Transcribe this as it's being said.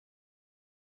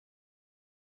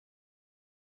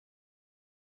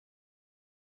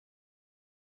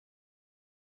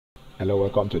Hello,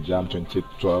 welcome to Jamb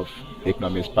 2012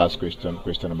 Economics Past Question.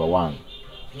 Question number 1.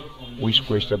 Which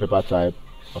question paper type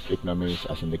of economics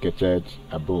as indicated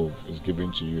above is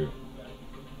given to you?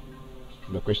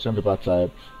 The question paper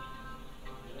type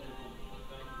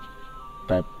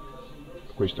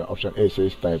question option A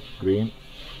says type green,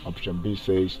 option B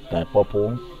says type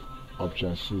purple,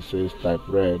 option C says type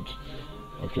red,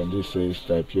 option D says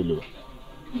type yellow.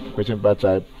 Question paper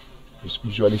type is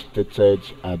usually stated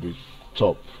at the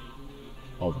top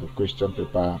of the question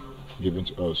paper given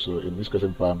to us. So in this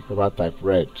question paper type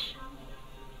red,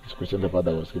 this question paper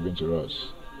that was given to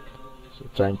us. So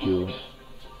thank you,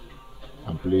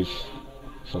 and please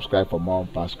subscribe for more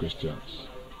past questions.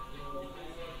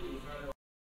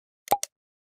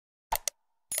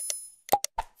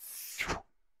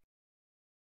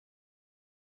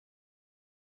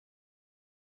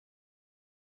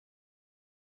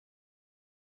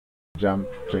 Jamb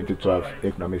 2012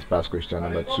 Economics Past Question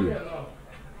number 2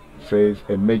 says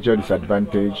a major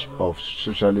disadvantage of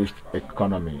socialist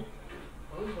economy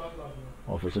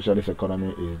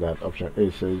is that option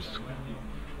A says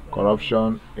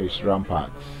corruption is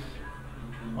rampant,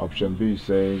 option B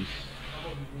says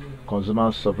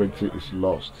consumer sovereignty is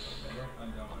lost,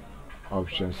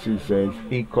 option C says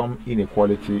income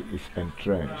inequality is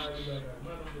entrenched,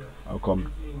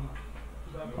 option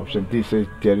D says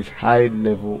there is high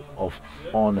level of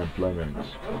unemployment.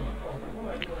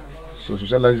 So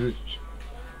socialism,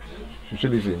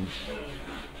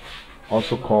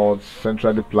 also called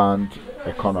centrally planned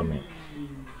economy,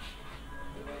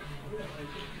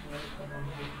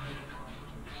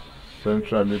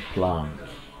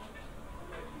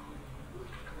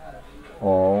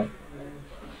 or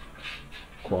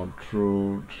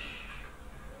controlled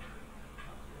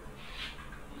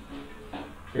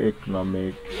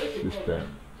economic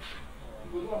system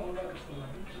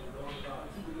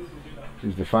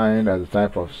is defined as a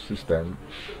type of system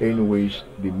in which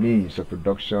the means of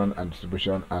production and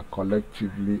distribution are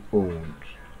collectively owned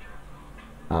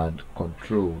and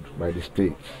controlled by the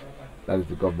state, that is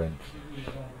the government.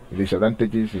 The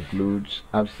disadvantages include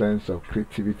absence of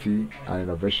creativity and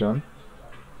innovation,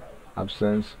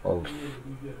 absence of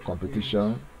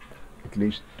competition, it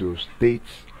leads to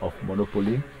states of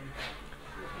monopoly,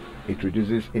 it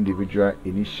reduces individual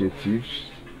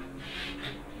initiatives,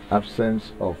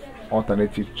 absence of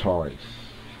alternative choice,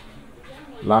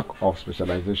 lack of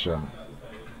specialization,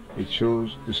 it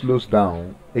slows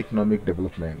down economic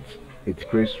development, it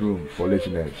creates room for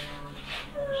laziness.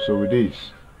 So with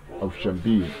this, option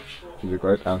B is the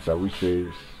correct answer, which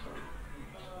says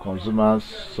consumer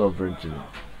sovereignty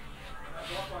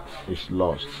is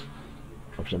lost.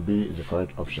 Option B is the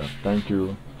correct option. Thank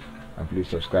you, and please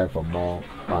subscribe for more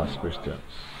past questions.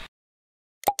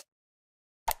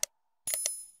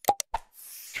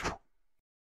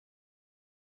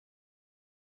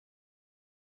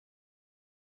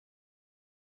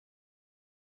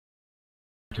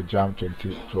 To Jamb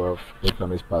 2012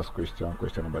 Economics Past Question.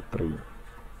 Question number 3.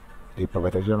 The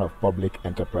privatization of public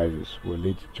enterprises will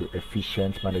lead to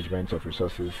efficient management of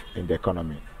resources in the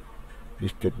economy.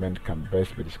 This statement can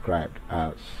best be described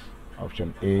as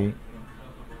option A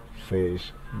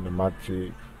says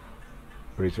normative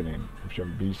reasoning,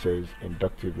 option B says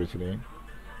inductive reasoning,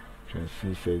 option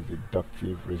C says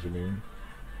deductive reasoning,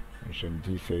 option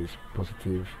D says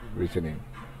positive reasoning.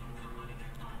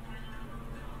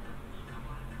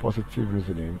 Positive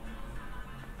reasoning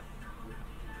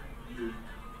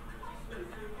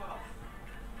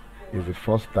is the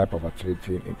first type of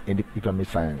activity in economic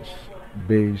science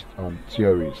based on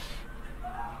theories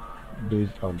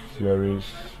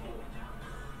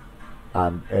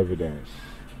and evidence.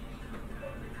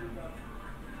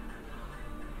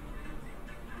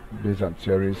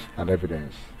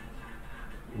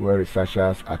 Where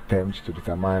researchers attempt to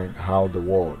determine how the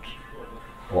world,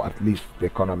 or at least the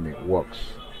economy,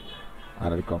 works,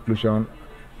 and the conclusion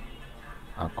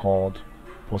are called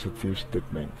positive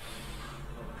statements.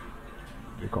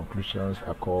 The conclusions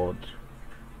are called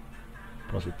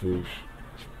positive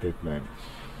statements.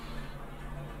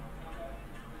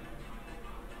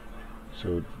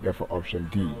 So therefore option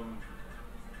D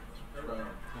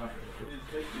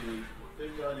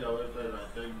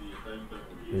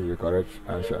is the correct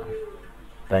answer.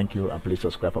 Thank you, and please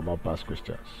subscribe for more past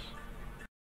questions.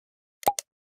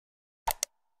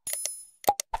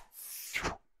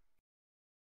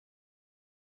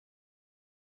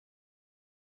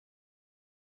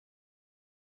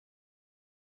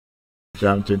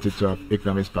 Jamb 2012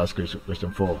 Economics Past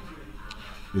Question 4.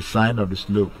 The sign of the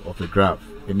slope of a graph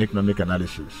in economic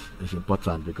analysis is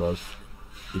important because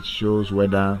it shows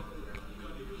whether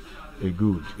a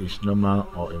good is normal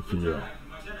or inferior.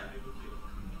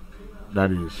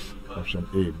 That is option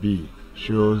A. B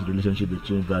shows the relationship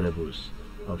between variables.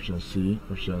 Option C.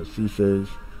 Option C says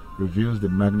reveals the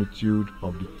magnitude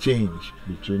of the change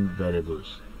between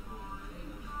variables.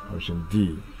 Option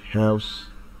D helps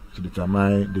to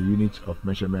determine the unit of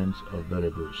measurement of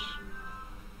variables.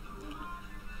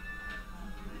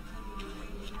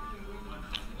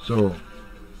 So,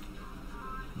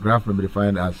 graph may be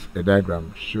defined as a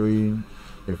diagram showing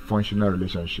a functional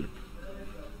relationship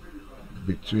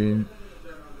between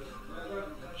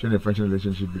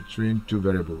two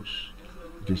variables.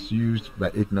 It is used by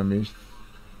economists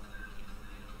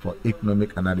for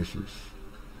economic analysis.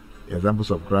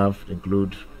 Examples of graph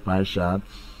include pie charts,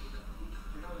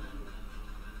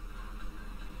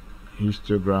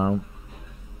 histogram,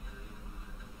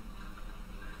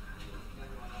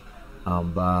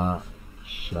 and bar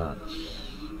charts.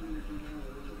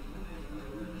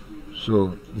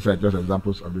 So these are just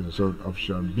examples of this. So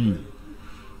option B,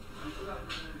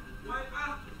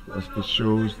 it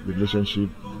shows the relationship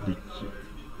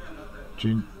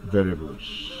between variables,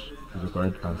 is the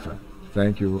correct answer.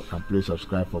 Thank you, and please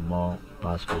subscribe for more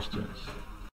past questions.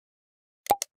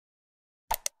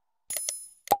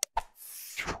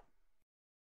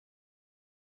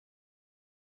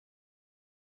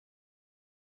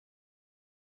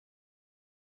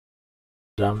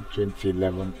 Jamb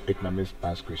 2011 Economics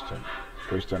Past Question.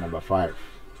 Question number 5.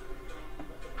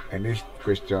 In this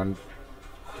question,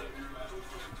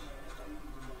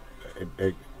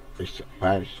 a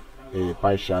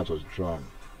pie chart was drawn.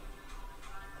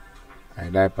 And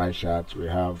in that pie chart, we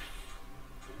have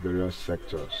various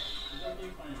sectors.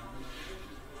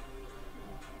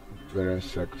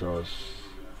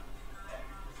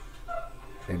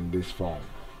 In this form.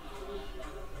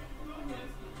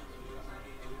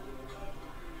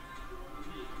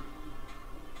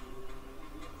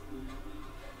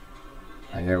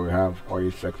 And here we have oil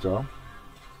sector.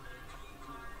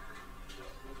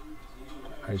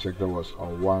 Oil sector was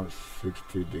on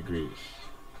 160 degrees.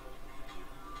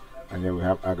 And here we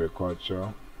have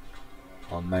agriculture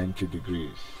on 90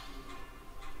 degrees.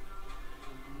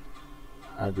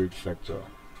 Agri sector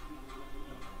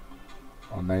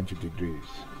on 90 degrees.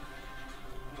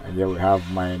 And here we have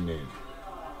mining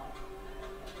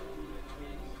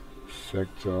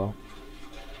sector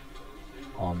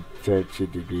on 30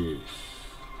 degrees.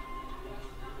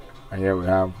 And here we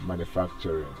have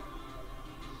manufacturing.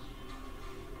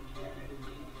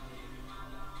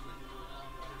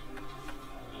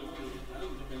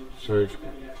 So if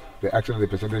the actually the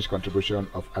percentage contribution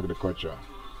of agriculture.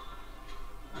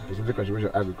 Percentage contribution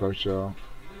of agriculture,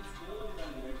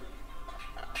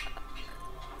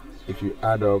 if you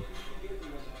add up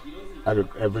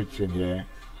everything here,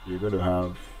 you're going to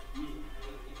have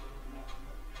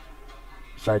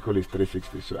cycle is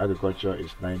 360, so agriculture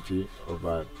is 90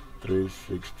 over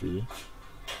 360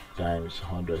 times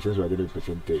 100. Since we're doing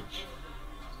percentage,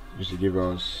 this will give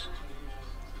us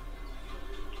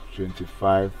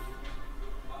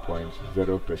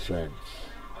 25.0%.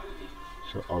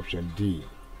 So option D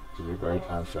is the correct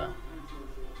answer.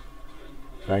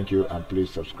 Thank you, and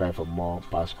please subscribe for more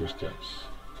past questions.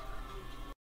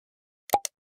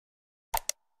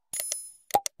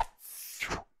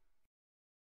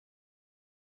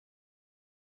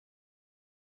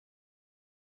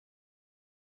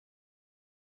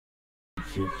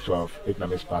 C12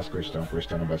 economics past question,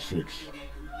 question number 6.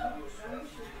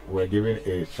 We're given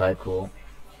a cycle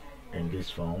in this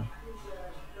form.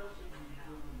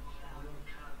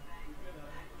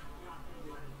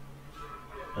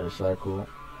 A cycle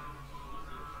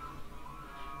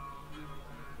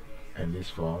in this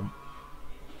form,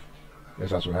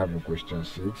 just as we have in question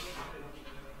 6.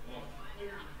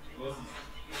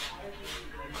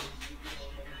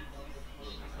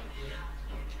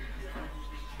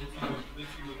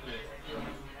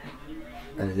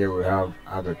 And here we have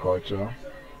agriculture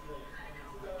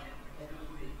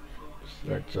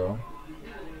sector.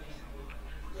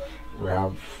 We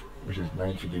have, which is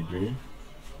 90 degrees.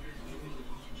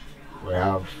 We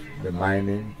have the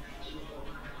mining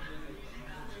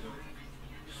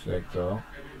sector,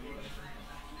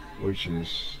 which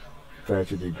is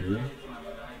 30 degrees.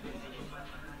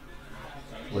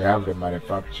 We have the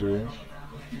manufacturing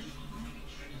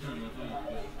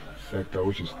sector,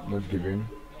 which is not given.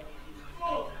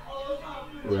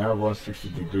 We have 160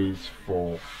 degrees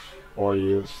for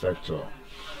oil sector.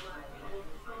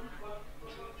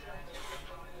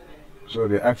 So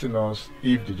they're asking us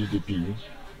if the GDP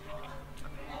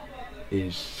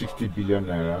is 60 billion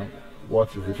naira,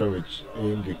 what is the difference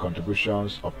between the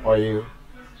contributions of oil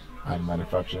and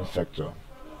manufacturing sector?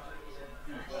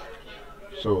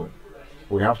 So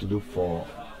we have to do for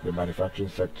the manufacturing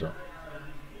sector.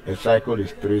 A cycle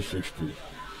is 360.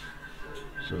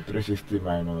 So 360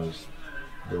 minus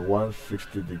the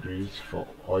 160 degrees for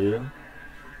oil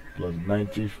plus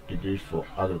 90 degrees for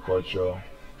agriculture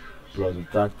plus the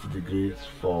 30 degrees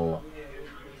for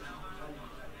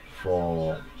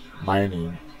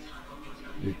mining.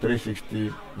 The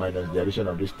 360 minus the addition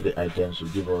of these three items will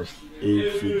give us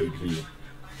 80 degree.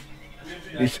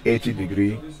 This 80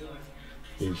 degree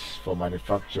is for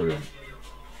manufacturing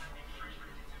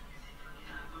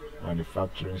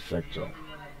sector.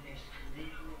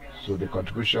 So the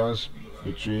contributions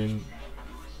between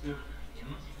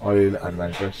oil and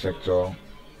manufacturing sector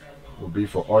will be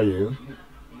for oil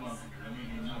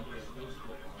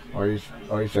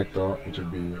sector, it will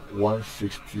be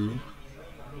 160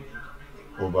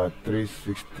 over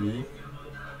 360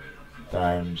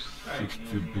 times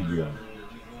 60 billion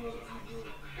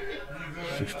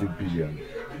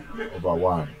over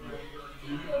 1,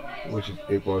 which is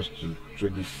equals to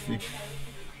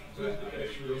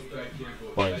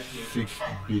 26.6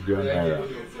 billion naira.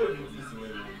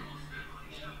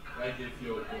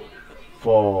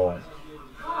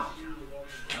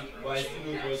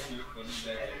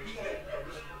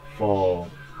 For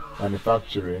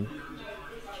manufacturing,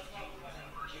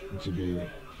 it will be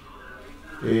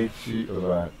 80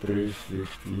 over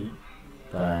 360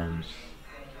 times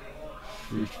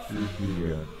 60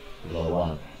 billion over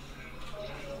 1,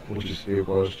 which is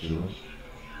equals to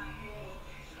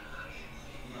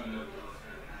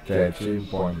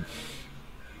 13.3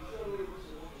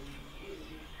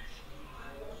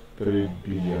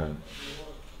 billion.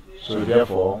 So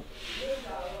therefore,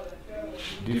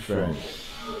 difference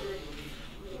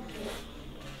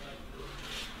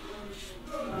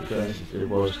is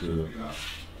equals to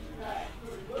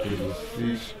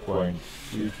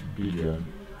 36.6 billion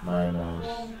minus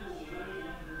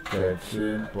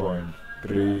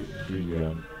 13.3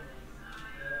 billion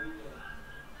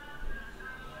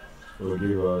will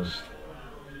give us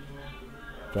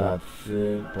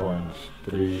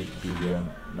 13.3 billion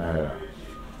naira.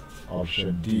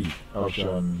 Option B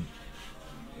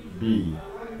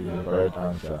is the correct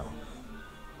answer.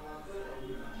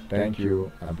 Thank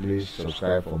you, and please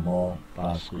subscribe for more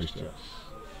past questions.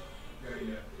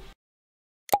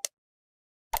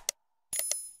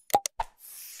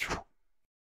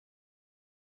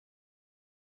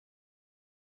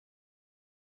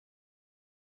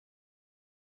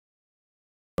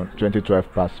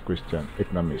 (2012) past question,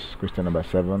 economics. Question number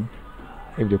 7.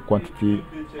 If the quantity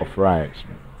of rice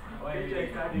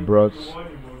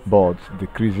bought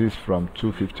decreases from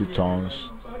 250 tons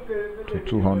to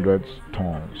 200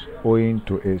 tons owing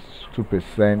to a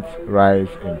 2% rise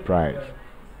in price,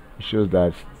 it shows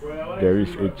that there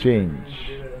is a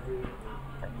change.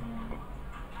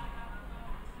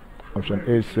 Option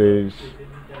A says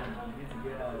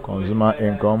consumer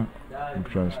income,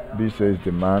 option B says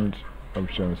demand,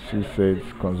 option C says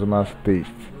consumer's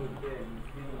taste,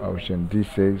 option D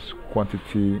says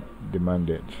quantity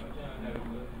demanded.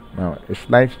 Now a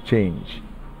slight change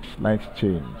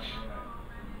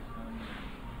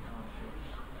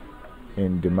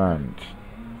in demand,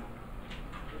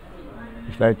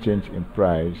 a slight change in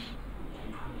price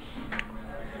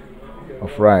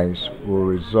of rice will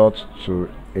result to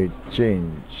a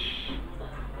change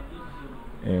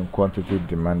in quantity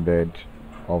demanded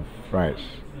of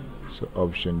rice. So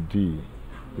option D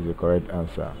is the correct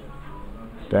answer.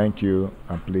 Thank you,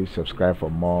 and please subscribe for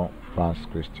more past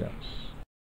questions.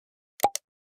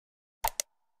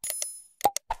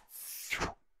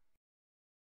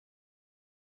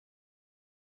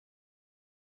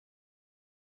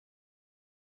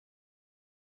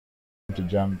 To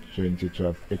Jamb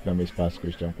 2012 economics past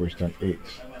question, question 8.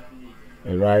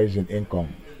 A rise in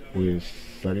income with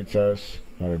ceteris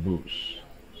paribus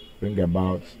bring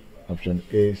about, option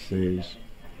A says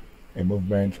a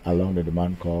movement along the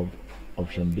demand curve,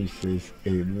 option B says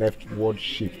a leftward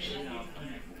shift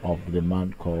of the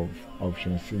demand curve,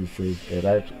 option C says a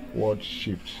rightward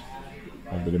shift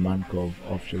of the demand curve,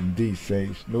 option D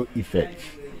says no effect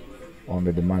on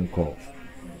the demand curve.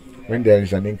 When there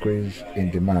is an increase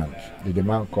in demand, the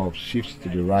demand curve shifts to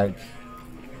the right,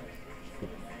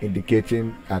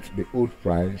 indicating at the old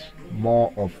price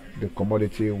more of the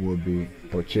commodity will be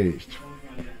purchased.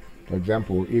 For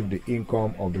example, if the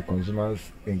income of the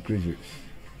consumers increases,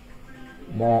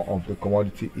 more of the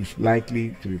commodity is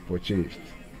likely to be purchased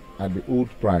at the old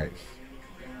price.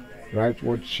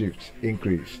 Rightward shifts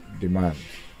increase demand.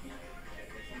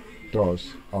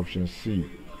 Thus, option C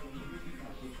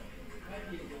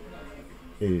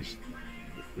is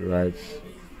the right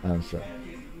answer.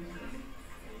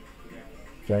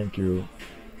 Thank you,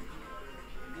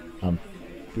 and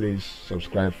please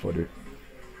subscribe for the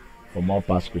for more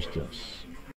past questions.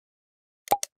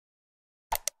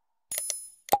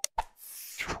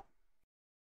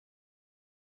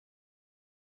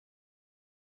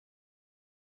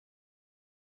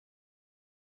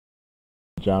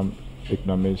 Jamb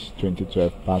Economics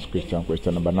 2012 past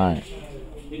question number 9.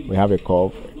 We have a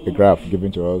curve, a graph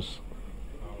given to us,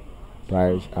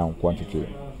 price and quantity.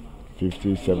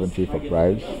 50, 70 for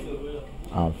price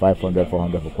and 500,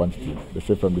 400 for quantity. They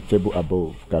say from the table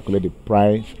above, calculate the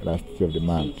price elasticity of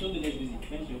demand.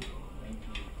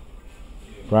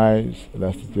 Price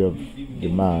elasticity of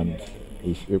demand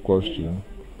is equals to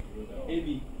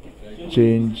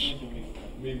change,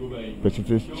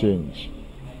 percentage change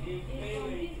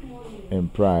in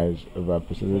price over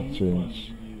percentage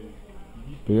change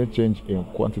in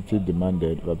quantity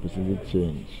demanded over percentage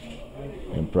change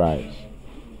in price,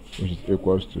 which is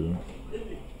equals to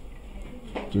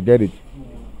get it,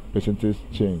 percentage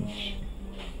change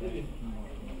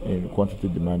in quantity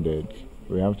demanded,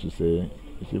 we have to say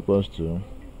it's equals to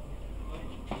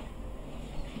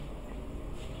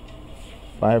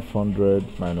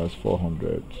 500 minus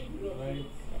 400,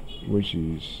 which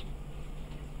is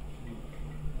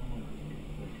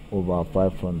over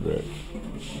 500,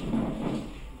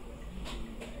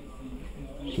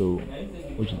 so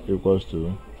which is equals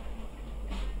to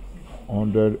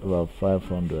 100 over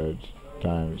 500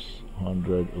 times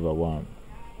 100 over 1,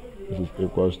 which is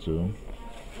equals to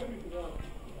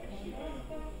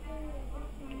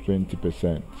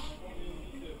 20%.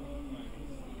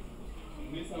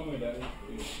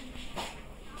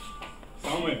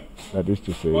 That is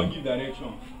to say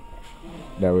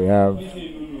that we have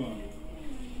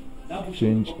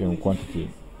change in quantity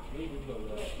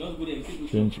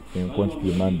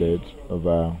demanded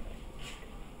over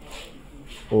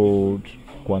old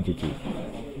quantity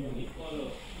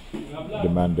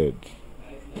demanded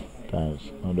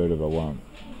times 100 over 1.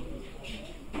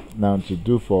 Now to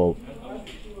do for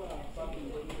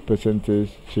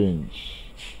percentage change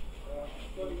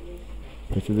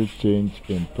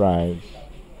in price,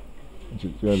 which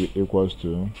is going to be equals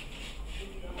to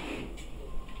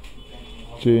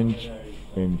change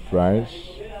in price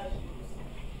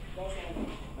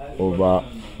over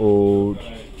old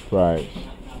price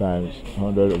times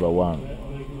 100 over 1,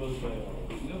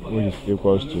 which is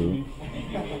equals to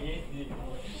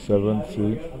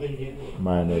 70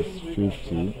 minus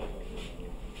 50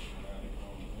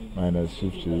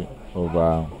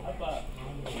 over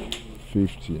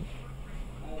 50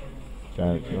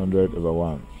 times 100 over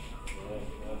 1,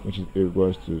 which is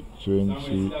equals to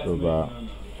 20 over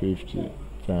 50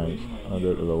 times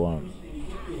 100 over 1,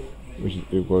 which is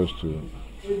equals to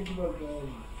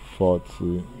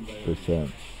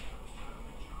 40%.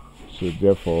 So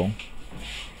therefore,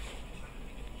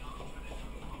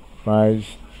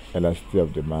 price elasticity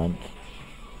of demand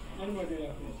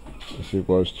is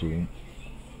equals to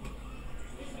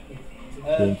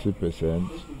 20%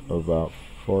 over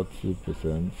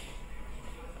 40%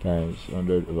 times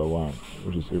 100 over 1,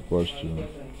 which is equals to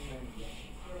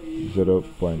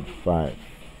 0.5.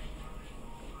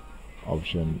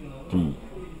 Option D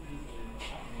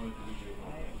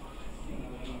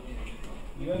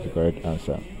is the correct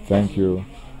answer. Thank you,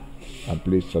 and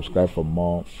please subscribe for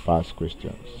more past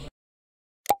questions.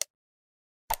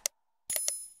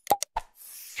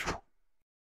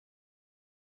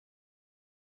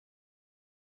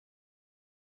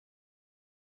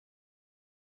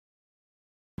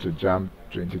 To Jamb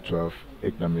 2012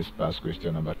 Economics past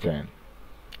question number 10.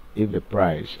 If the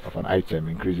price of an item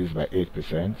increases by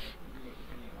 8%,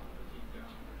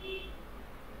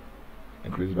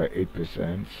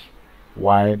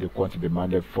 while the quantity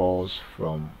demanded falls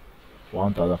from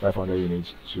 1,500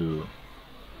 units to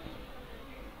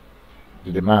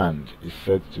the demand is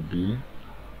said to be,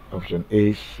 option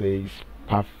A says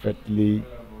perfectly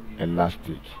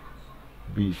elastic,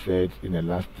 B said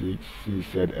inelastic, C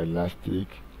said elastic,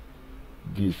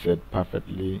 D said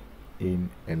perfectly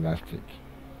inelastic.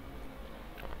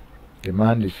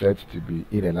 Demand is said to be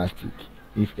inelastic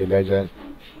if a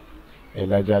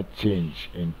larger change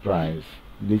in price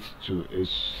leads to a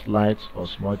slight or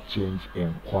small change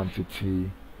in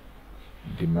quantity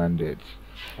demanded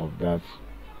of that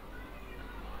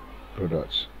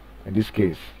product. In this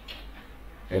case,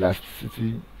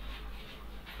 elasticity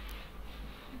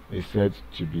is said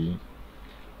to be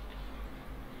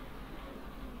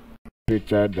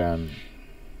greater than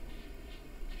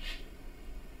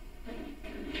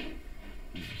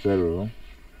 0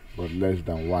 but less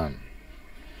than 1.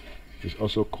 It's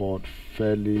also called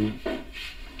fairly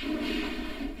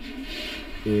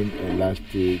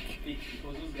inelastic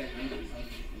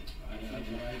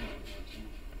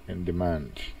in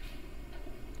demand.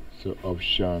 So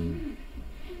option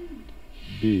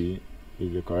B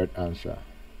is the correct answer.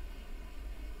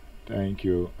 Thank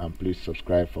you, and please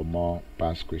subscribe for more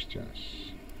past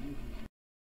questions.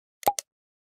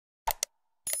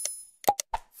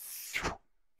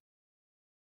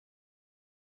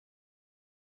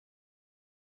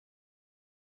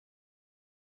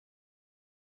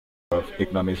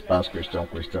 Economics past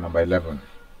question number 11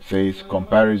 says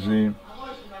comparison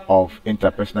of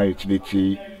interpersonal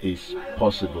utility is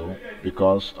possible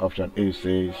because option A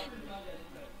says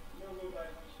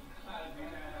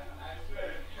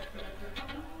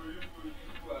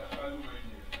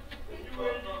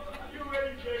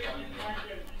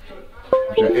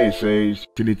option A says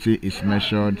utility is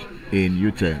measured in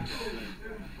utens.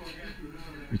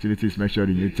 Utility is measured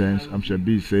in utens. Option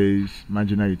B says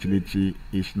marginal utility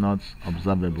is not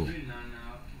observable.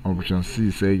 Option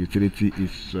C says utility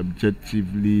is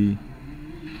subjectively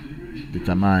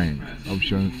determined.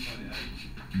 Option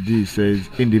D says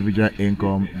individual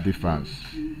income differs.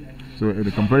 So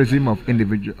the comparison of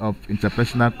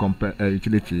interpersonal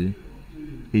utility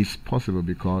is possible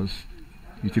because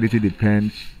utility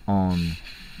depends on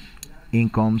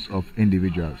incomes of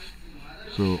individuals.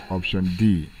 So option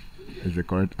D is the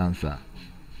correct answer.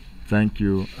 Thank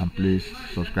you, and please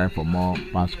subscribe for more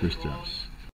past questions.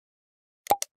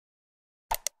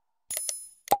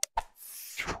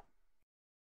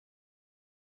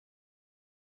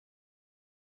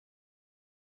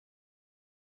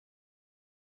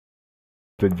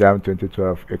 To Jamb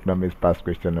 2012 Economics past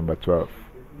question number 12.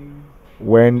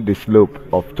 When the slope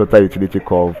of total utility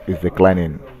curve is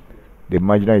declining, the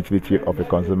marginal utility of a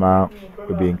consumer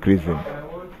will be increasing.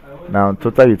 Now,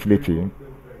 total utility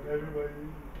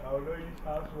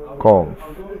curve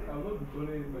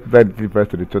that refers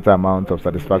to the total amount of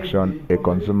satisfaction a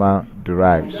consumer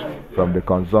derives from the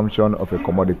consumption of a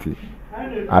commodity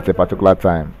at a particular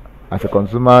time. As a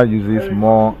consumer uses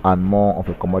more and more of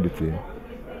a commodity,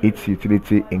 its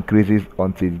utility increases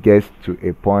until it gets to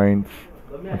a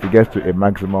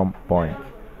maximum point.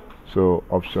 So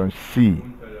option C,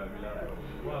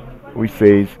 which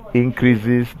says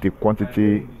increases the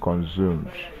quantity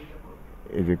consumed,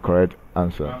 is the correct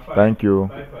answer. Thank you,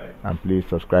 and please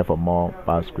subscribe for more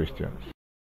past questions.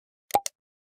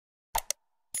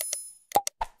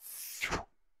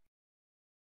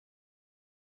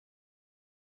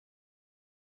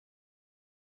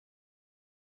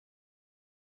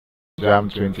 Jamb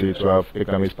 2012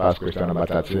 Economics past question number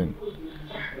 13.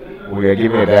 We are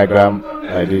given a diagram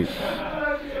like this.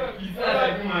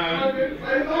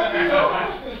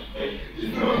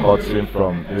 Cutting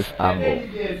from this angle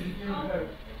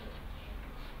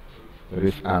to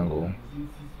this angle.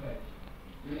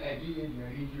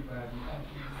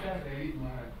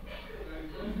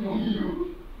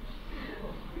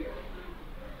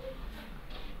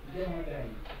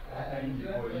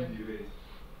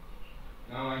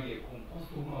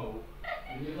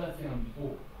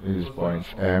 This is point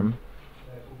M,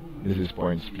 this is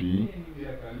point P,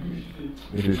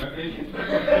 this is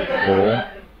O,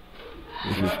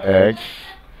 this is X,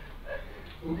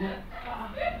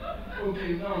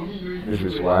 this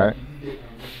is Y,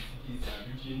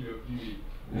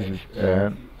 this is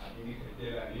N,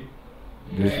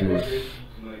 this is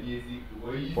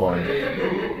point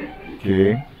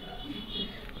K,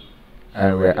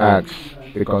 and we're asked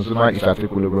the consumer is at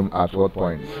equilibrium at what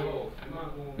point?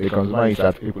 The consumer is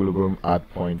at equilibrium at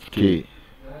point K.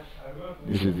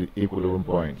 This is the equilibrium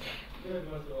point.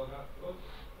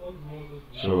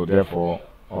 So therefore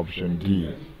option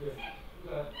D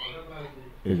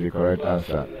is the correct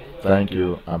answer. Thank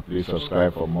you, and please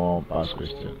subscribe for more past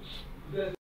questions.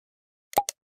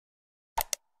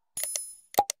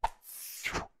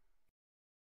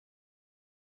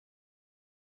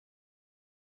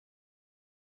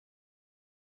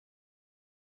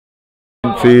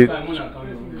 See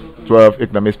 12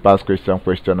 economics past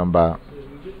question number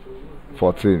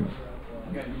 14.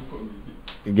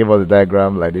 You give us the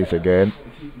diagram like this again.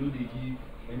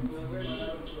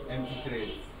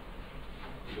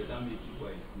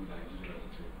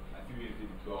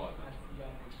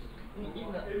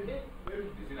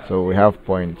 So we have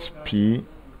point P,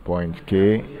 point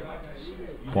K,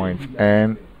 point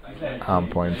N,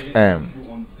 and point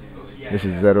M. This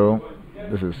is 0,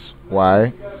 this is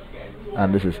Y,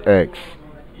 and this is X.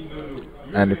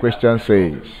 And the question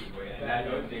says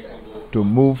to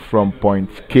move from point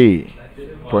K,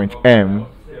 point M,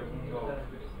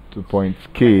 to point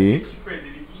K,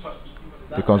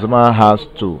 the consumer has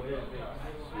to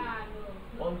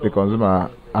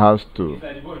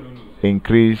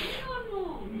increase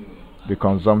the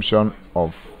consumption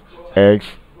of X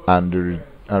and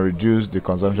and reduce the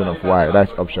consumption of Y.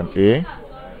 That's option A.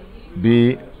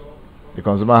 B. The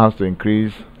consumer has to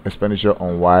increase expenditure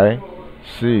on Y.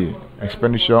 C.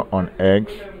 Expenditure on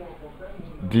X.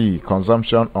 D.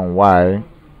 Consumption on Y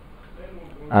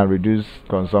and reduce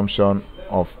consumption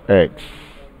of X.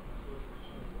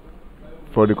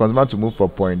 For the consumer to move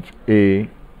from point A,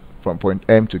 from point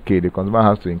M to K, the consumer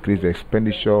has to increase the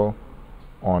expenditure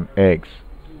on X.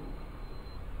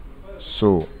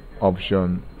 So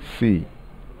option C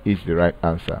is the right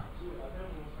answer.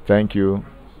 Thank you,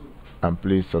 and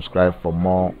please subscribe for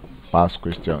more past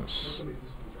questions.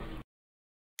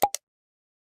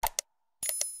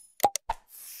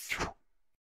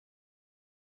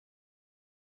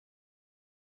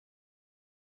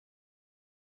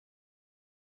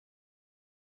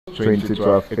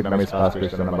 (2012) Economics Past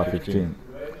Question number 15.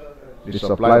 The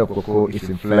supply of cocoa is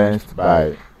influenced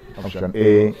by option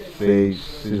A says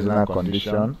seasonal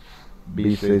condition,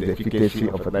 B says the efficacy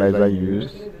of fertilizer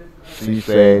used, C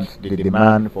said the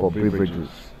demand for beverages,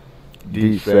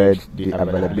 D said the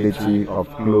availability of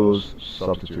close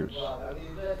substitutes.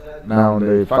 Now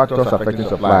the factors affecting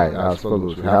supply are as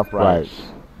follows. We have price.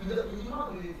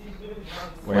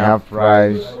 We have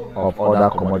price of other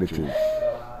commodities.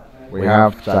 We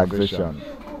have taxation.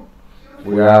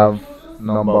 We have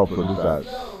number of producers.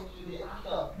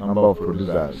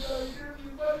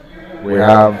 We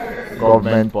have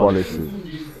government policy.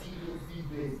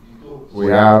 We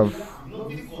have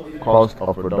cost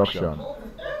of production.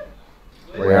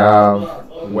 We have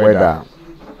weather.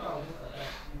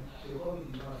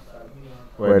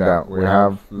 We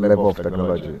have level of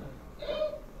technology.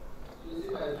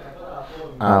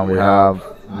 And we have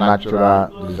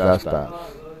natural disasters.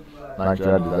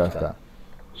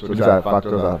 So these are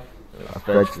factors that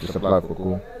affect the supply of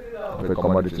cocoa, of a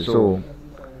commodity. So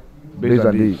based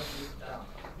on this,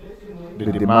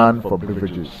 the demand for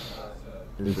beverages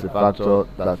is a factor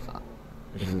that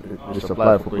the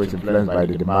supply of cocoa is influenced by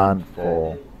the demand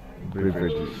for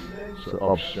beverages. So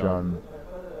option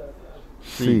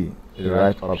C is the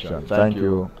right option. Thank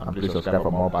you, and please subscribe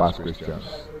for more past questions.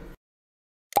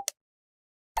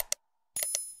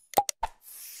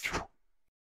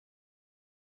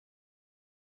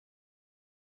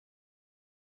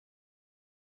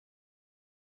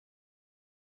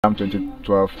 Jamb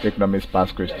 2012 Economics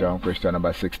Past Question, question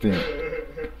number 16.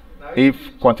 If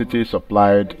quantity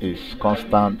supplied is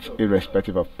constant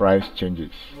irrespective of price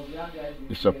changes,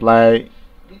 the supply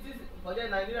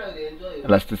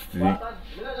elasticity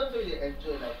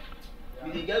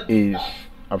is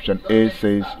option A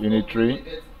says unitary,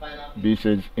 B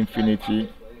says infinite,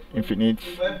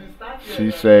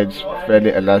 C says fairly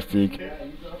elastic,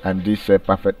 and D says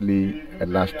perfectly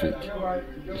elastic.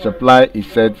 Supply is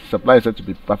said to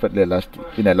be perfectly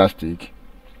inelastic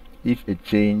if a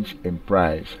change in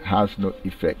price has no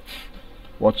effect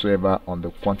whatsoever on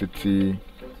the quantity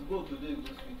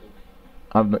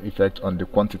of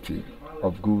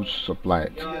goods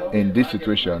supplied. In this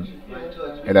situation,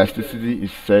 elasticity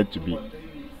is said to be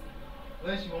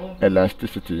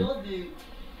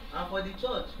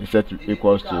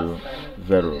equals to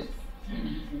zero.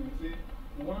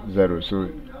 So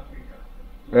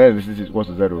when elasticity is equals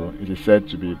to zero, it is said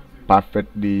to be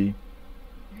perfectly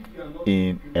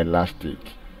inelastic.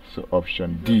 So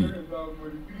option D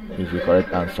is the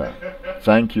correct answer.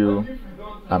 Thank you,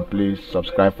 and please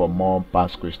subscribe for more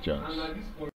past questions.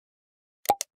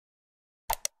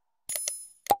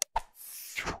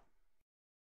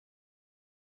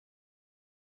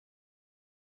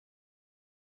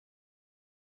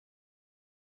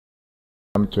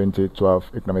 Jamb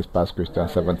 2012 Economics Past Question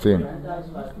 17.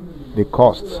 The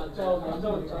cost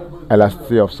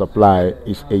elasticity of supply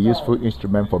is a useful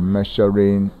instrument for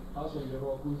measuring.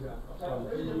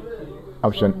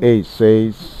 Option A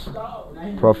says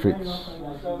profits,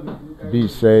 B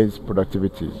says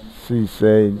productivity, C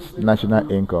says national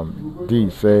income, D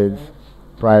says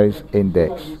price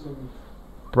index.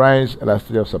 Price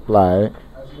elasticity of supply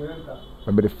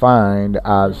may be defined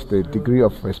as the degree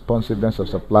of responsiveness of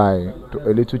supply to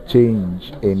a little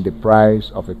change in the price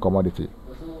of a commodity.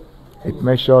 It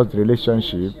measures the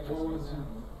relationship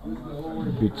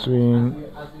between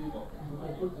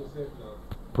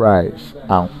price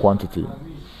and quantity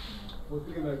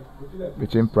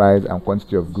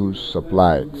of goods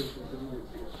supplied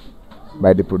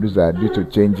by the producer due to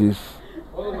changes.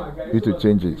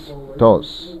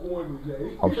 Thus,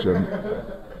 option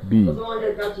B is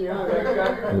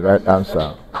the right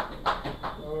answer,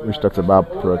 which talks about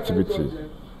productivity.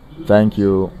 Thank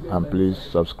you, and please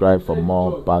subscribe for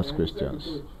more past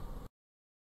questions.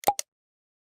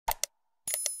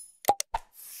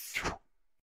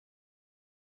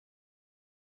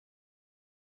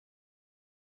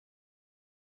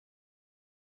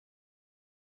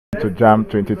 To Jamb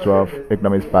 2012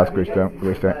 Economics Past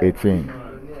question 18.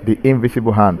 The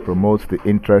invisible hand promotes the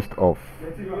interest of.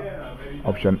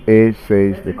 Option A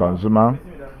says the consumer,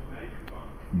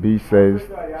 B says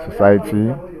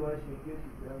society,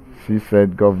 C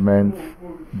said government,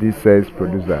 D says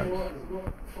producers.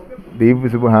 The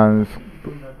invisible hands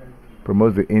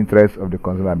promotes the interest of the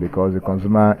consumer because the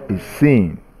consumer is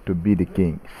seen to be the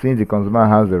king, since the consumer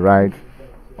has the right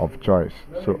of choice.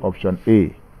 So option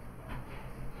A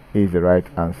is the right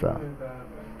answer.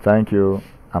 Thank you,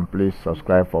 and please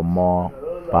subscribe for more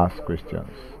past questions.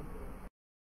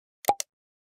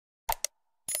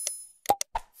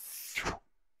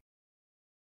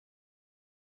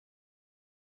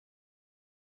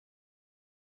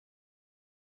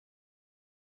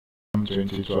 Jamb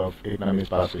 2012 Economics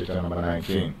Past question number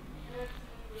 19.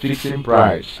 Fixing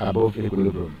price above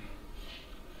equilibrium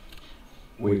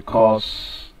will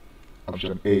cause,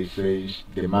 option A says,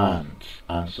 demand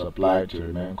and supply to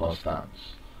remain constant.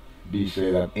 B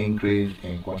says an increase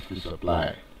in quantity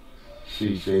supply.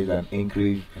 C says an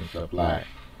increase in supply.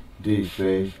 D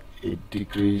says a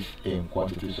decrease in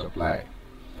quantity supply.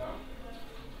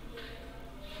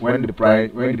 When the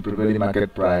prevailing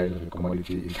market price of a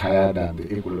commodity is higher than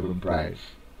the equilibrium price,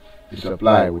 the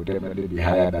supply will definitely be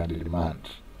higher than the demand,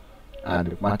 and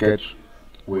the market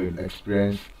will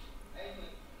experience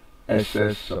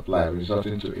excess supply,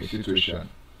 resulting in a situation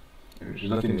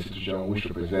which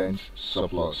represents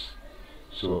surplus.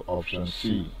 So option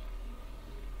C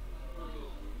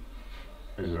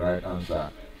is the right answer.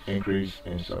 Increase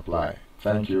in supply.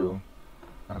 Thank you,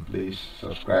 and please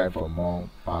subscribe for more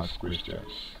past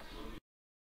questions.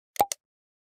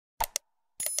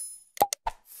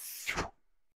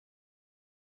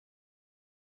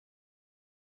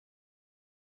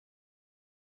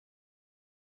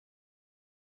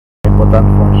 Important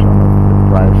function of the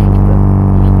price system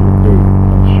is to A,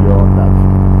 ensure that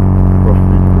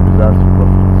producers'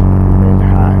 profits remain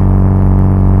high.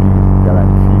 B,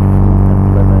 guarantee full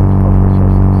employment of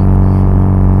resources. C,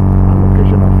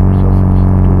 allocation of resources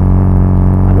to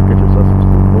allocate resources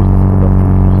to most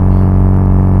productive uses.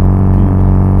 D,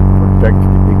 protect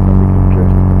the economic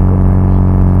interest of government.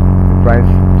 The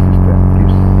price system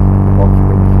gives the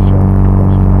ultimate decision to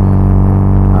consumers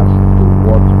as to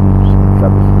what goods and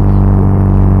services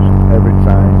every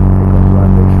time a consumer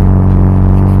makes a purchase.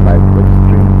 It is like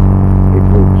registering a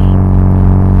vote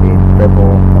in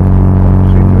favor of the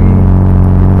continuing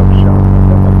reduction of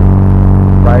the market.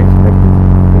 Price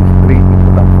mechanism has three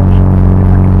important functions in the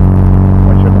market.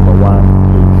 Function number one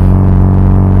is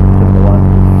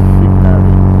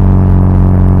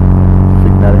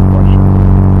signaling function.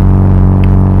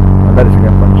 Under the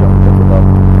second function, we talk about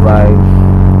price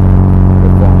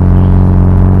reforms.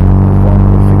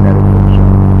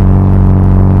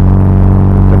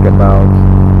 About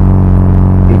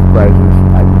if prices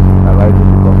are rising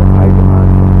because of high demand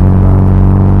from consumers.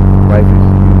 Prices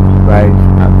rise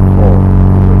and fall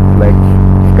to reflect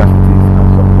scarcities and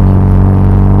surpluses.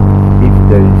 If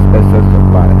there is excess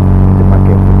supply in the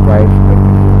market, the price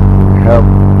mechanism will help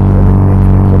to eliminate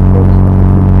the surplus of the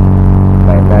goods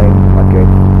by allowing the market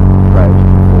price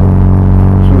to fall.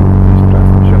 2 is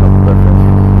transmission of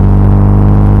preferences.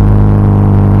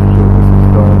 So this is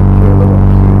done through a lot of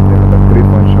three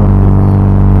functions.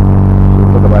 So we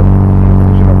talk about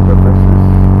transmission of preferences,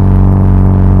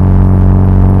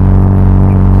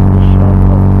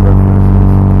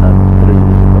 and 3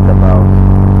 we talk about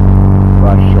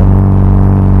rationing.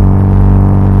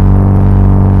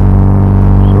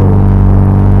 So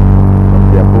from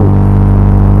the above,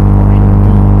 option D,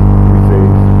 which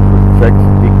says protect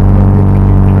the economic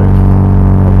interest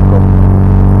of government,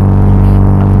 is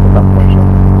an important function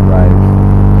to rise.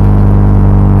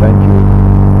 Thank you.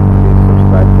 Please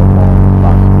subscribe for more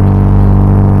past questions.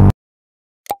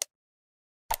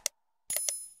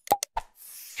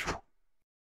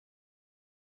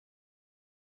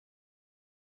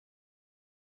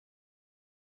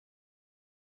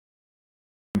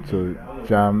 To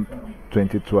Jamb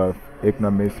 2012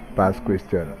 Economics Past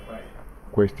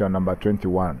question number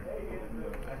 21.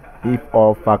 If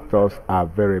all factors are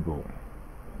variable,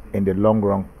 in the long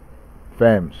run,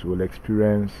 firms will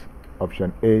experience,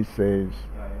 option A says,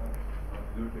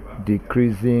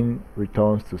 decreasing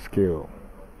returns to scale.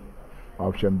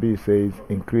 Option B says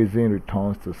increasing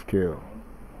returns to scale.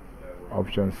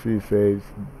 Option C says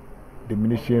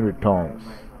diminishing returns.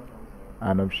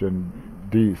 And option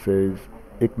D says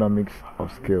economics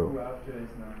of scale.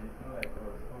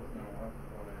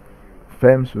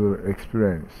 Firms will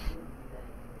experience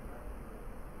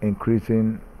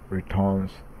increasing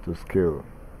returns to scale.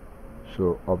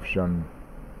 So option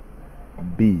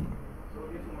B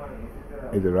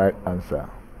is the right answer.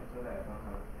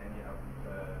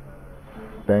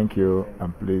 Thank you,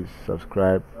 and please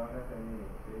subscribe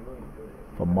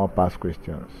for more past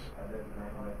questions.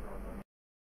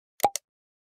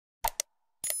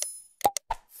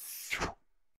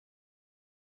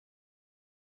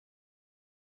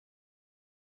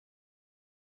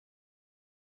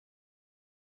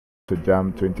 To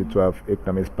Jamb 2012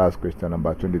 Economics Past Question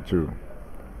number 22.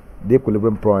 The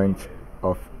equilibrium point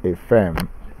of a firm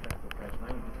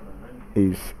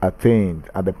is attained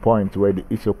at the point where the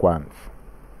isoquant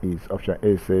is, option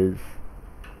A says,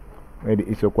 where the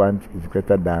isoquant is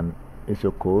greater than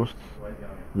isocost,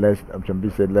 option B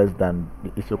said less than the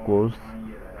isocost,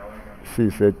 C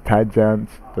said tangent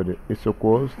to the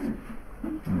isocost,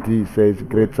 D says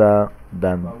greater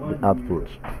than the output.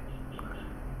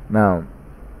 Now,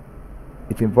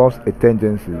 it involves a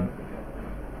tangency.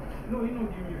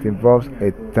 It involves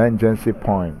a tangency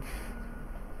point.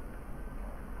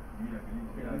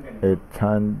 A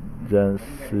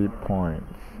tangency point.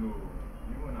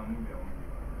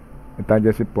 A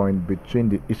tangency point between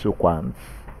the isoquants.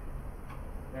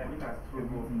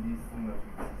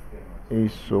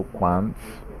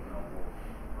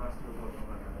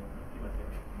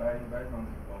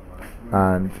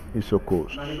 And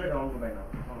isocost.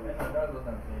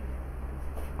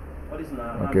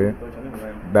 Okay,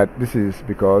 that this is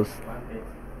because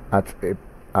at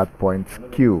point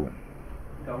Q,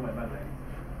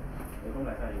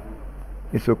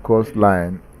 isocost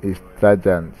line is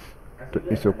tangent to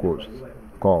isocost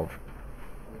curve.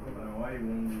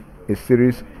 A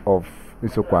series of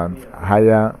isoquants,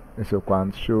 higher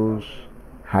isoquant shows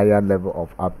higher level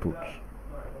of output.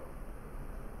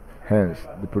 Hence,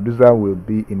 the producer will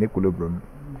be in equilibrium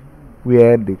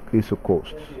where the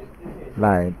isocost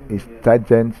line is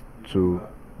tangent to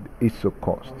the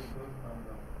isocost.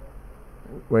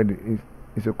 Where the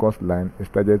isocost line is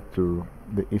tangent to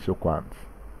the isoquant.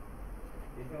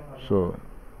 So,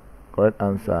 correct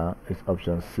answer is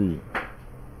option C,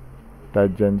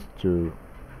 tangent to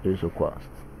isocost.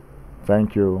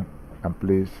 Thank you, and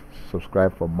please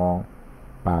subscribe for more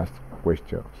past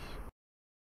questions.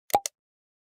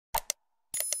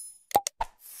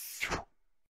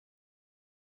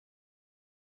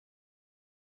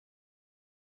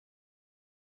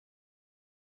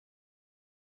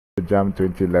 Jamb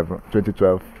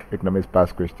 2012 Economics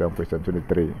Past Question, question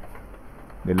 23.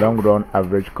 The long run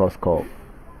average cost curve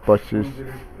touches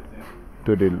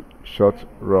to the short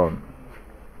run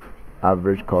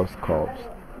average cost curves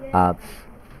at,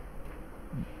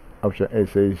 option A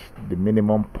says, the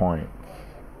minimum points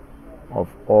of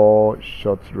all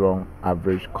short run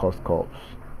average cost curves.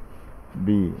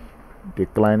 B,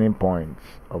 declining points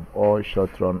of all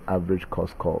short run average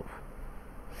cost curve.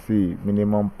 C,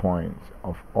 minimum points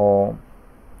of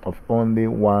only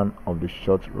one of the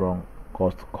short run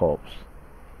cost curves.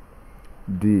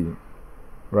 D,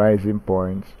 rising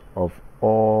points of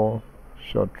all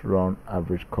short run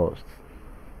average costs.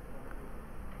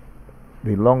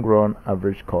 The long run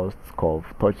average cost curve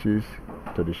touches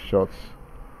to the short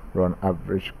run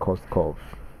average cost curve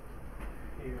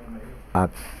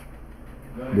at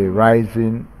the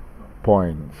rising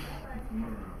points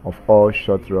of all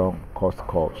short run cost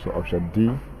curves. So option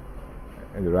D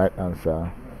is the right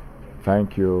answer.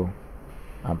 Thank you,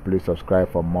 and please subscribe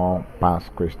for more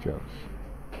past questions.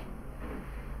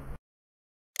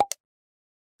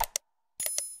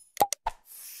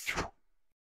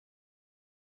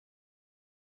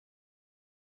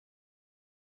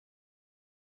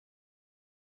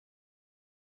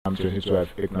 Jamb 2012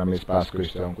 Economics Past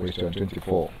Question, question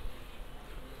 24.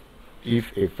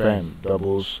 If a firm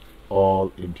doubles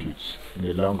all inputs in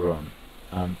the long run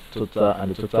and the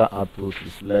total output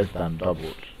is less than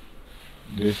doubled,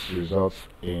 this results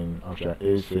in, option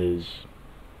A says,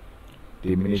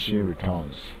 diminishing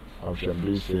returns. Option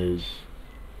B says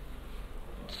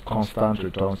constant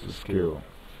returns to scale.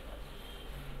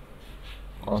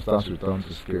 Option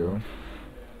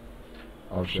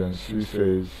C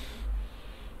says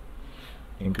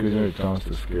increasing returns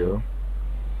to scale.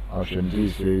 Option D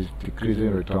says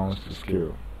decreasing returns to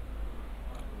scale.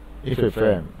 If a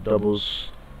firm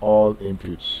doubles all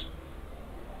inputs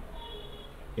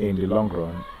in the long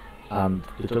run and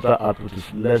the total output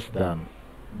is less than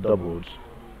doubled,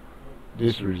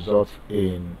 this results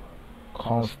in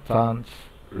constant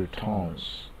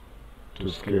returns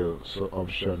to scale. So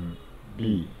option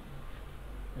B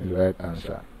is the right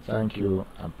answer. Thank you,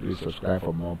 and please subscribe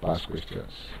for more past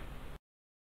questions.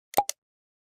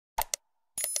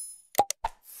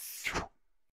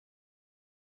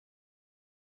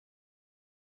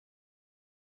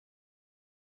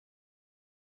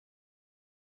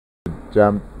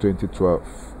 Jamb 2012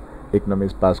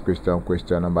 Economics Past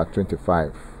question number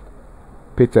 25.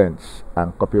 Patents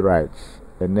and copyrights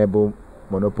enable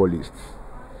monopolists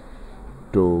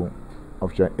to,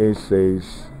 option A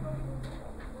says,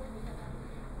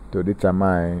 to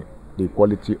determine the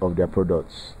quality of their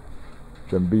products.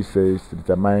 Option B says to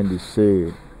determine the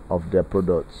sale of their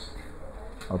products.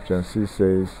 Option C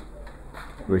says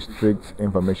restrict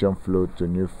information flow to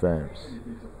new firms.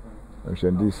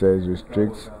 Option D says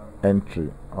restrict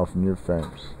entry of new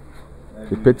firms.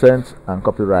 The patents and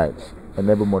copyrights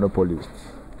enable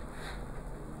monopolists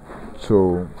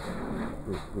to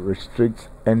restrict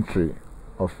entry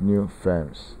of new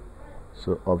firms.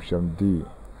 So option D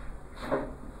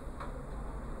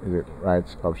is the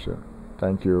right option.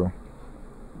 Thank you.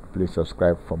 Please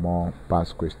subscribe for more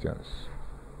past questions.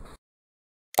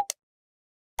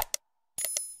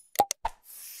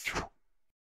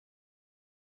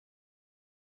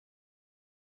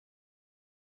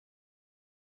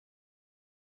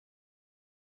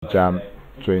 Jamb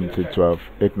 2012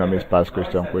 Economics Past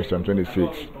question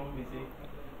 26.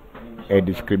 A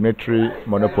discriminatory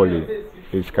monopoly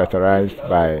is characterized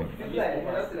by,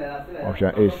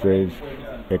 option A says,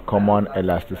 a common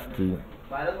elasticity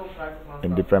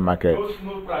in different markets.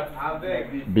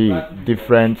 B,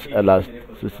 different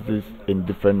elasticities in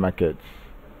different markets.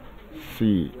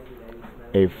 C,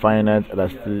 a finite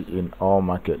elasticity in all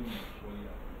markets.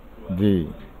 D,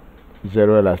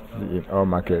 zero elasticity in all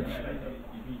markets.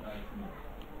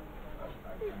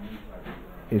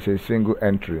 It's a single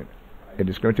entry. A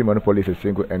discriminatory monopoly is a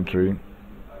single entry.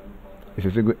 It's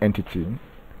a single entity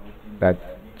that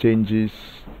changes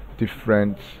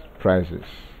different prices.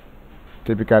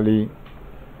 Typically,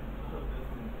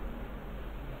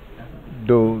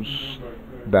 those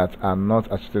that are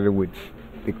not associated with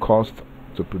the cost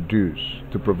to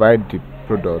provide the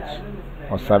products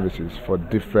or services for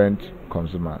different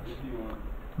consumers.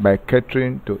 By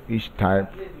catering to each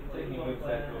type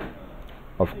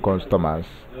of customers,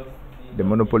 the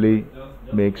monopoly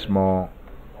makes more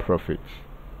profit.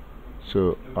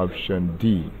 So option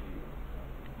D,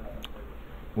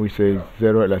 which says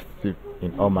zero elasticity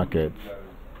in all markets,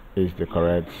 is the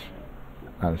correct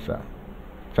answer.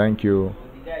 Thank you,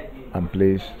 and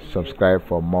please subscribe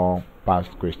for more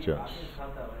past questions.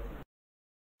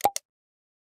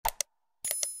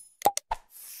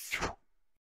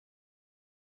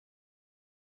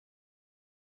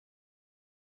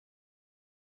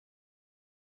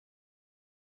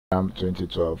 Jamb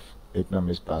 2012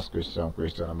 Economics Past question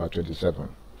number 27.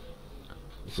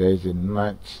 It says the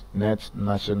net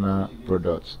national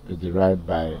product is derived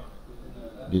by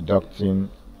deducting,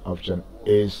 option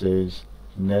A says,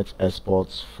 net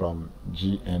exports from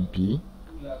GNP.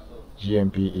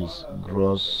 GNP is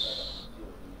gross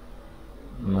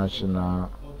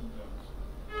national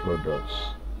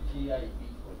products.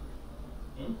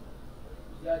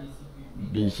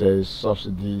 B says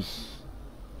subsidies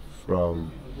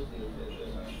from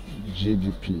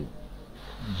GDP.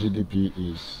 GDP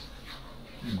is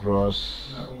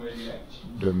gross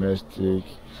domestic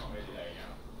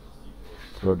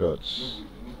products.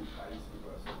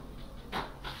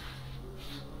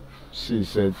 C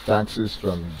said taxes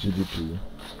from GDP,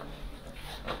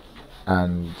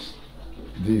 and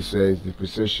D says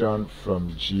depreciation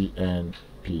from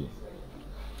GNP.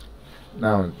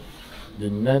 Now, the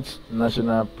net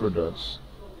national product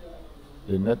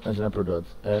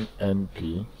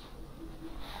NNP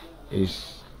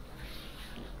is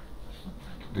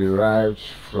derived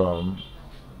from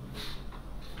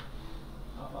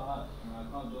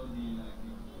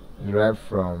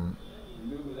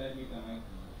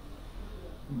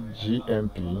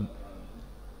GNP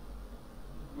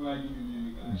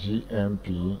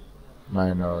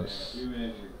minus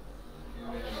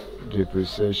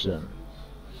depreciation.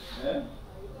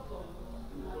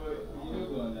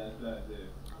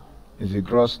 Is the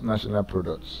gross national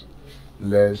product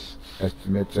less the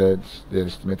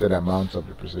estimated amount of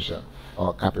depreciation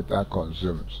or capital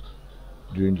consumed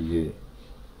during the year.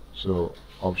 So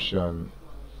option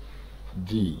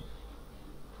D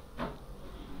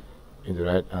is the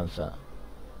right answer.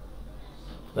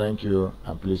 Thank you,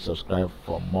 and please subscribe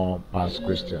for more past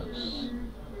questions.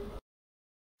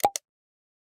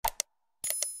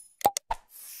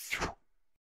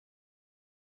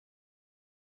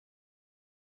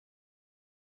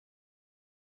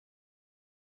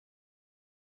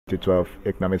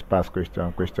 Economics Past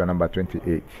question number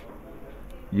 28.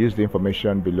 Use the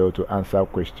information below to answer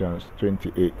questions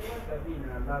 28.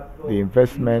 The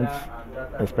investment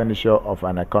expenditure of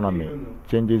an economy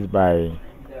changes by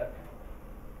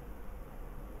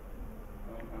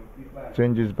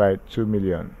 2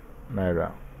 million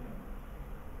naira.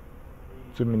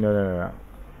 2 million naira,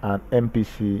 and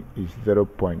MPC is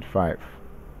 0.5.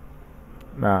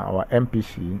 Now our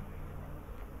MPC,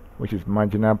 which is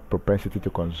marginal propensity to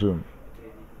consume,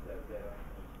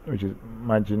 which is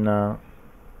marginal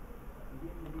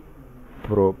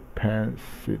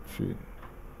propensity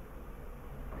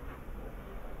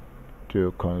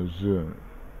to consume,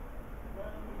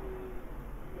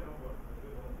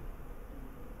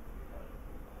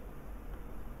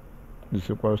 is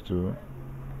equals to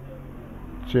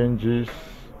changes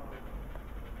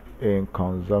in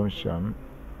consumption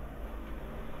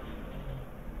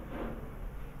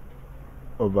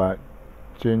over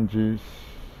changes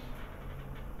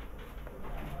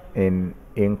in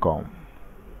income.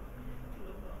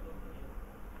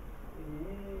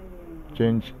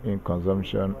 Change in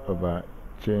consumption over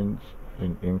change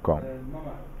in income.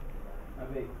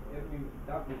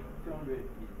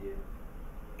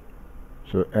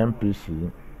 So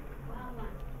MPC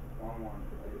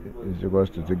is equals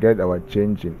to get our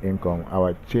change in income.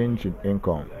 Our change in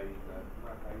income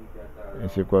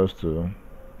is equals to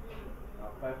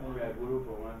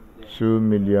 2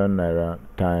 million naira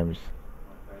times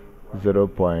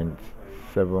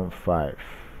 0.75,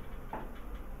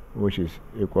 which is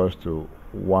equals to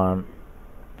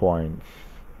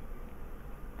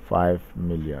 1.5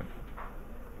 million.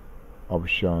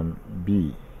 Option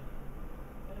B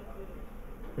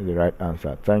is the right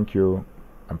answer. Thank you,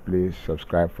 and please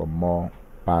subscribe for more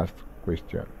past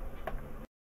questions.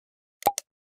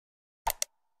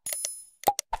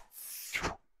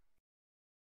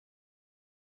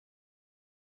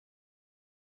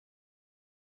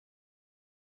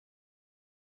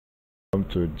 Welcome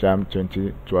to Jamb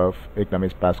 2012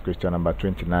 Economics Past Question number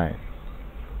 29.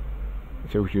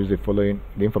 So we use the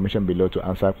information below to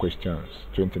answer questions.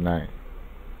 29.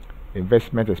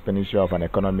 Investment expenditure of an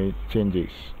economy changes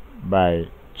by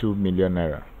 2 million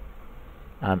naira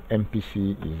and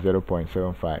MPC is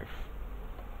 0.75.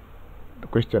 The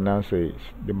question now says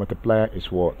the multiplier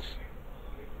is what?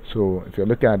 So if you're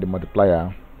looking at the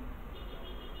multiplier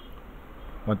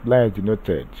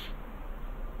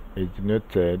is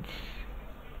denoted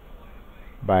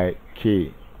by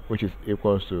K, which is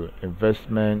equals to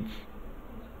investment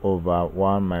over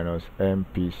 1 minus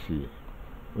MPC,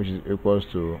 which is equals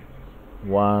to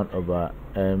 1 over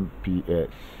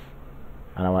MPS,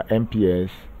 and our MPS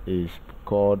is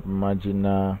called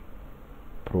marginal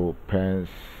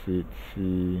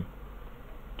propensity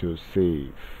to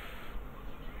save.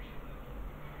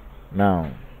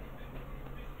 Now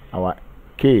our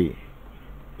K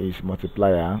is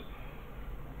multiplier,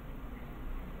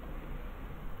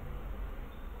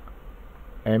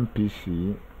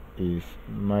 MPC is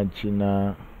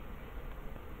marginal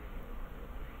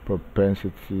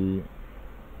propensity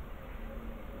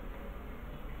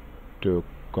to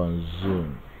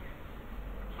consume.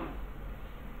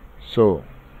 So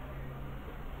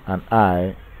and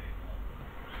I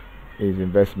is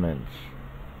investment.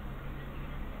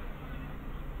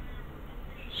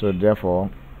 So therefore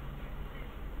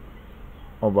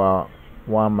over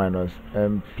 1 minus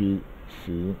MPC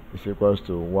is equals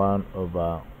to 1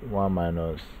 over 1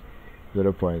 minus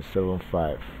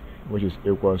 0.75, which is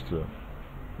equals to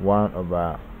 1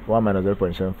 over 1 minus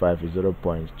 0.75 is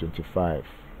 0.25.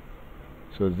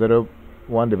 So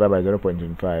 1 divided by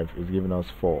 0.25 is giving us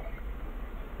 4,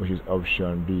 which is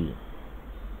option B.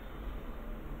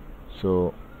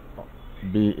 So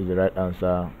B is the right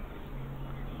answer.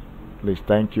 Please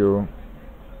thank you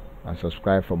and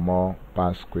subscribe for more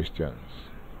past questions.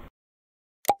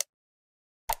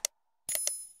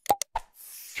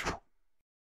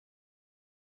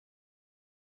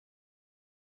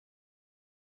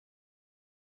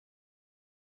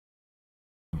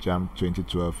 Jamb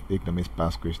 2012 Economics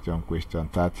Past Question, question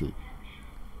 30.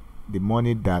 The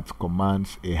money that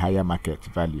commands a higher market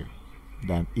value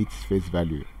than its face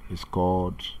value is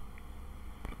called,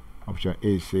 option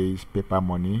A says paper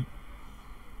money,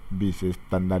 B says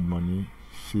standard money,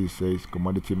 C says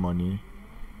commodity money,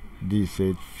 D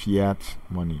says fiat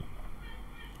money.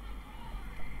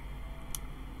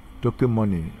 Token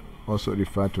money, also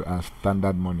referred to as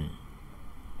standard money.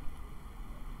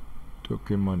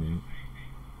 Token money,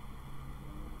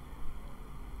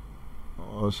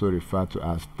 also referred to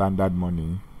as standard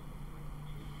money,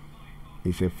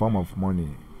 is a form of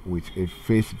money with a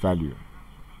face value.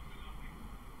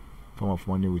 Form of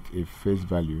money with a face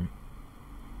value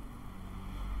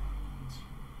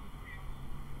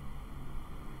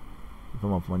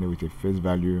form of money with a face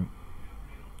value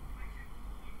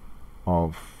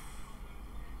of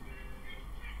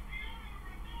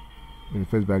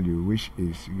which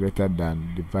is greater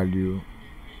than the value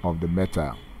of the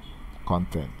metal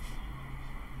content.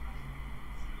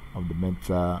 of the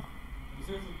meta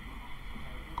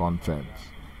content.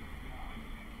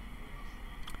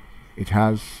 It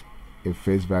has a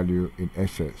face value in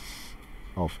excess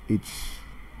of its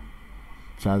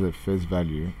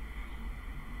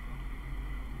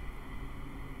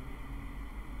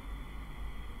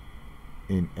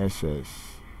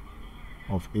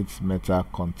meta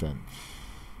content.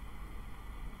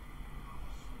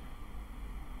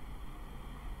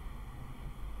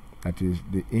 That is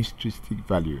the intrinsic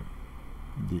value.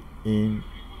 The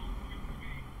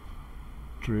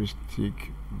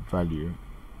intrinsic value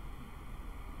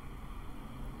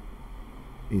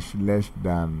is less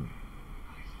than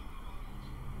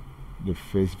the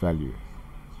face value.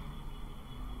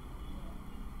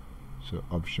 So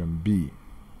option B,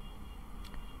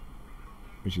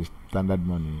 which is standard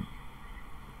money,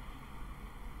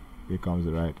 becomes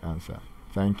the right answer.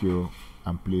 Thank you,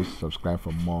 and please subscribe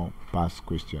for more past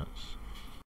questions.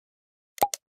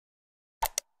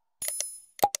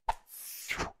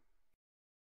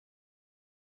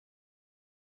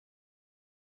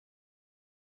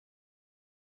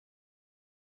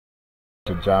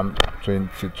 To Jamb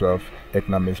 2012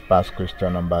 Economics past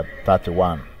question number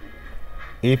 31.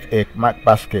 If a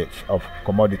basket of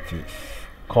commodities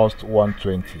cost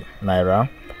 120 naira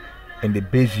in the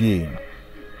base year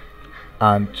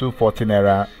and 240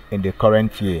 naira in the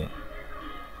current year,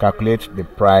 calculate the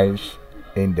price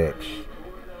index.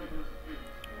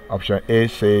 Option A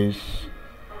says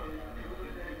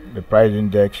the price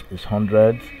index is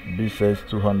 100, B says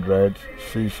 200,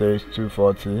 C says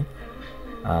 240,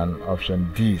 and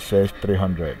option D says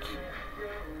 300.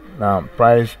 Now,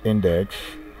 price index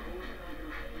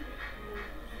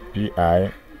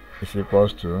PI is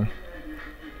equals to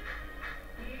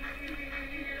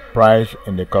price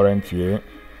in the current year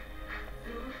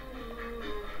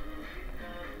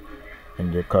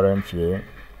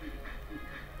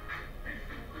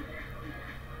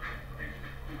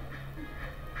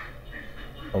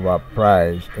over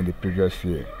price in the previous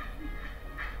year.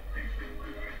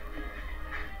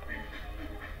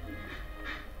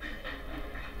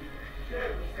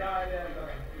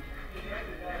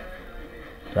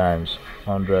 Times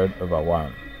 100 over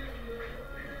 1.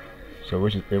 So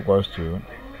which is equals to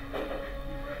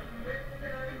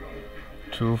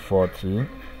 240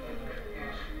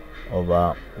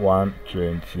 over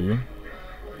 120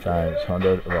 times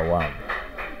 100 over 1,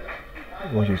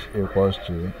 which is equals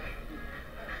to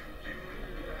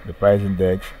the price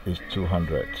index is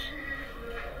 200.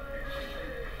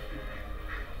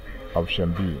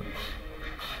 Option B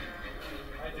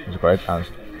is the correct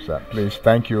answer. Please,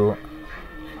 thank you,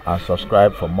 and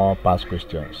subscribe for more past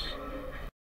questions.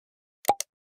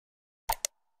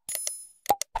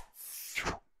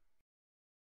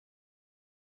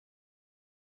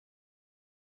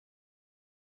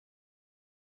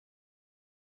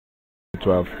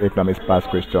 Economics past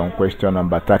question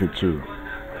number 32.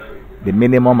 The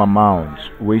minimum amount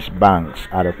which banks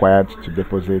are required to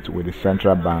deposit with the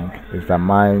central bank is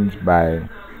determined by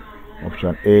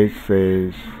option A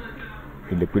says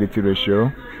the liquidity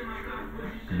ratio,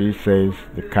 B says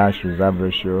the cash reserve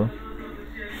ratio,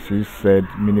 C said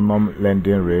minimum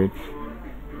lending rate,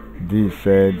 D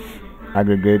says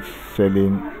aggregate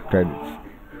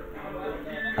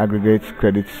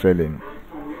credit selling.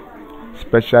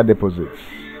 Special deposits.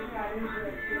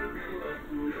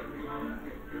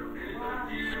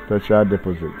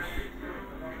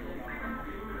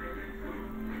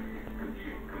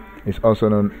 It's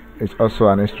also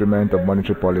an instrument of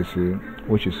monetary policy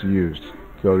which is used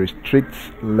to restrict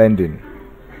lending.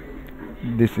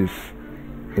 This is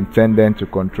intended to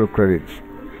control credit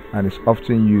and is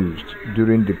often used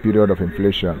during the period of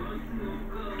inflation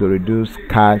to reduce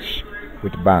cash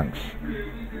with banks.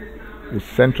 The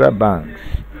central bank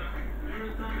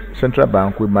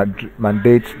will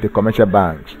mandate the commercial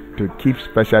banks to keep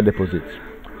special deposits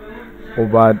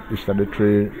over the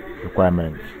statutory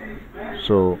requirements.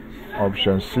 So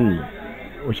option C,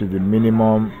 which is the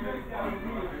minimum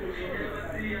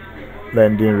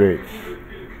lending rates,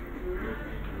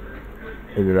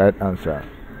 is the right answer.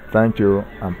 Thank you,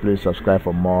 and please subscribe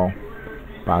for more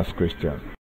past questions.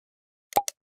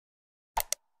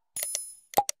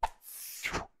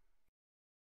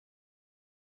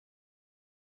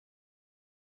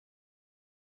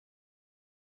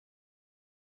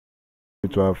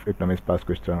 Economics past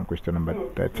question number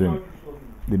 13.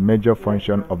 The major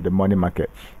function of the money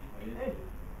markets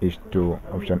is to,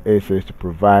 option A says, to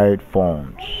provide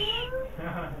funds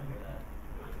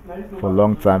for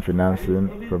long-term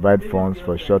financing, provide funds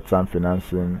for short-term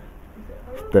financing,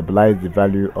 stabilize the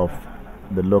value of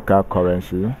the local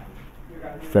currency,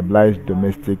 stabilize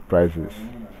domestic prices.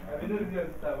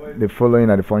 The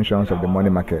following are the functions of the money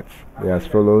market. They are as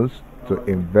follows: to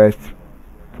invest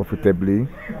profitably,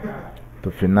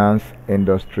 to finance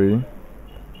industry,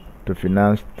 to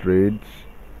finance trade,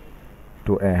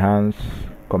 to enhance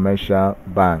commercial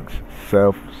banks'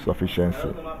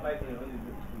 self-sufficiency,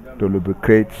 to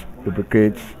lubricate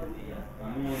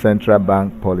central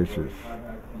bank policies.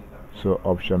 So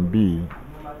option B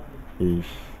is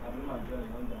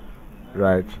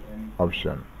right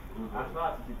option.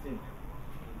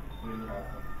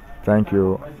 Thank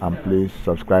you, and please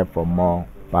subscribe for more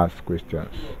past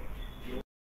questions.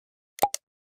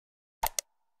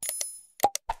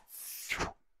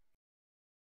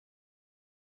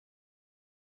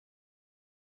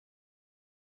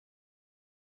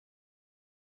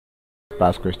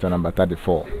 Past question number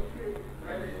 34.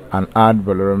 An ad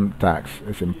valorem tax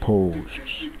is imposed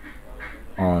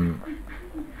on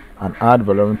an ad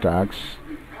valorem tax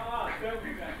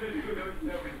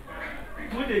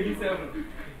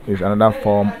is another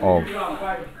form of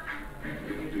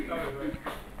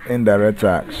indirect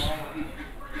tax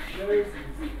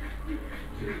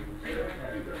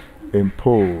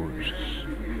imposed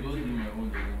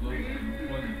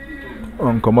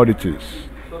on commodities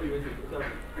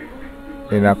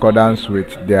in accordance with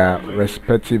their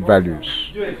respective values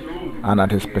and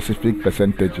at a specific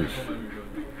percentages.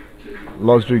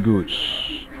 Luxury goods.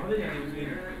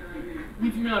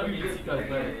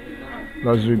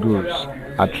 Luxury goods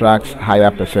attracts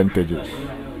higher percentages.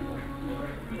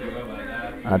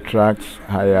 Attracts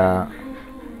higher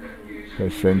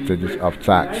percentages of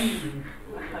tax.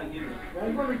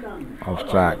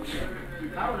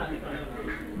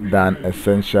 Than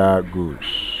essential goods.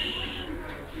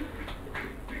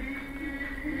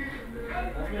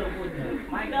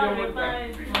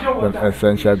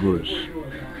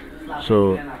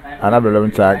 So another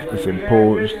relevant tax is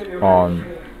imposed on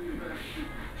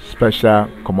special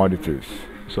commodities.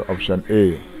 So option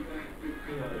A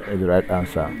is the right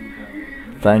answer.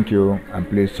 Thank you, and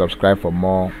please subscribe for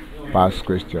more past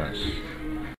questions.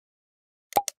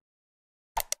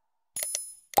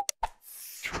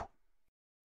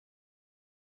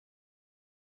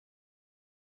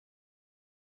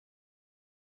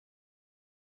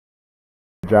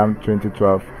 Jamb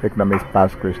 2012 Economics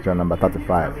Past Question number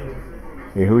 35.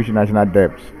 A huge national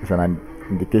debt is an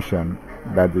indication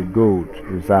that the gold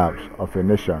reserves of a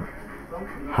nation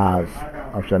has,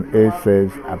 option A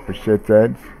says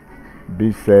appreciated,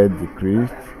 B said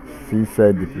decreased, C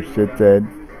said depreciated,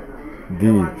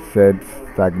 D said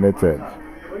stagnated.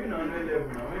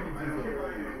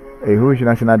 A huge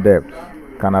national debt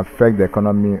can affect the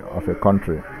economy of a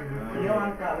country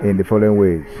in the following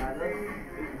ways.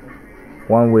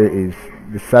 One way is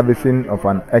the servicing of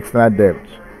an external debt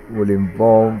will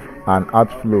involve an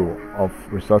outflow of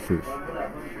resources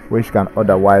which can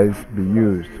otherwise be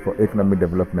used for economic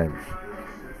development.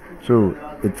 2.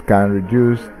 It can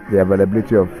reduce the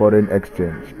availability of foreign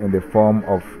exchange in the form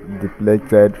of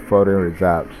depleted foreign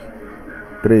reserves.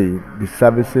 3. The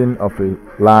servicing of a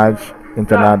large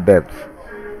internal debt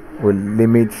will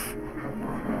limit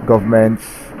government's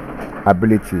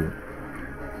ability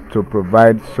to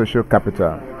provide social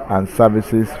capital and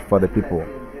services for the people.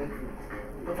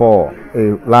 4.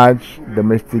 A large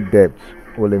domestic debt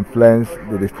will influence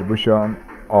the distribution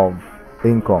of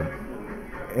income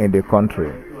in the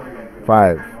country.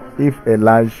 5. If a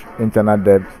large internal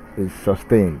debt is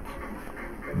sustained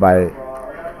by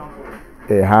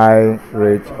a high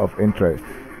rate of interest,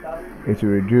 it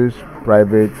will reduce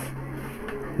private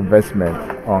investment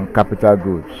on capital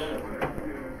goods.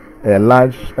 A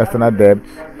large external debt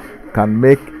can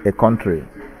make a country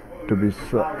to be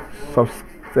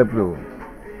susceptible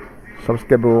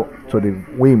to the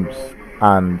whims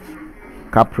and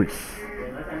caprice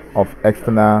of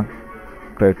external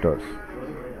creditors.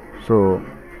 So,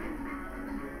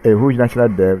 a huge national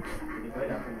debt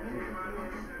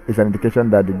is an indication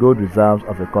that the gold reserves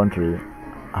of a country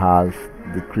has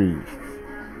decreased.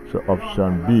 So,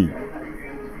 option B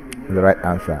is the right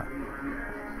answer.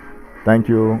 Thank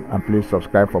you, and please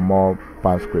subscribe for more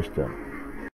past questions.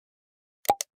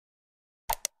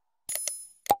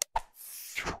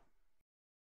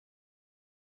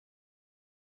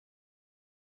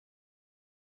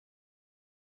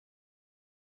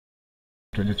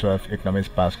 Economics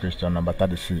past question number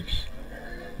 36.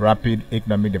 Rapid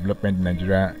economic development in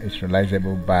Nigeria is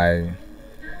realizable by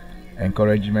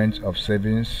encouragement of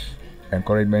savings,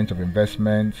 encouragement of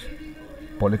investment,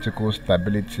 political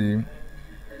stability,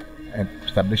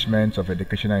 establishment of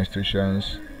educational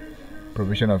institutions,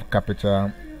 provision of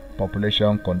capital,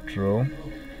 population control,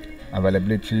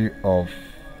 availability of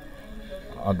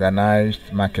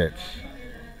organized markets.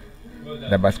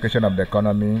 diversification of the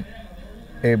economy,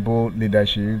 able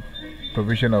leadership,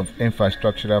 provision of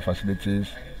infrastructural facilities,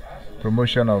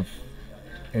 promotion of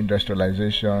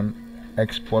industrialization,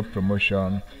 export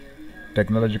promotion,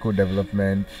 technological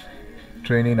development,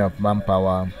 training of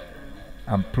manpower,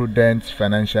 and prudent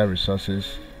financial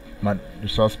resource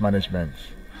management.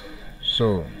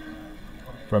 So,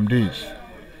 from this,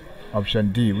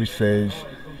 option D, which says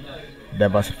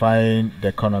diversifying the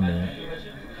economy,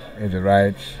 is the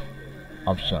right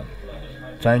option.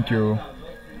 Thank you,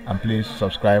 and please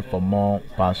subscribe for more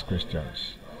past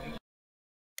questions.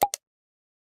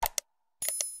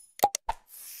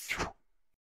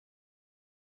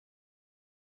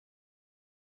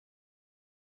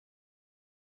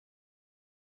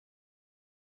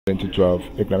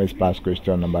 (2012) Economics Past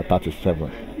Question number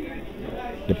 37.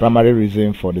 The primary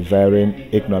reason for desiring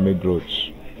economic growth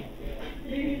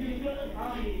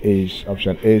is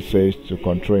option A says to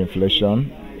control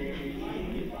inflation,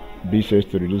 B says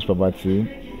to reduce poverty,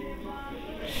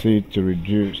 C to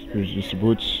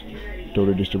redistribute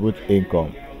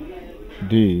income,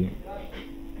 D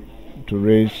to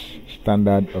raise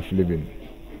standard of living.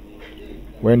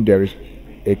 When there is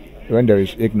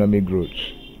economic growth,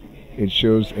 it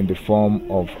shows in the form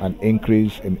of an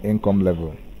increase in income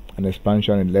level, an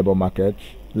expansion in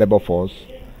labor force,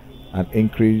 an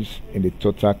increase in the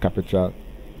total capital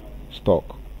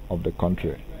stock of the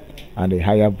country, and a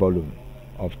higher volume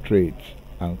of trade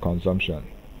and consumption.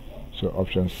 So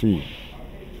option C,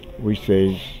 which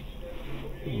says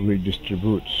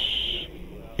redistributes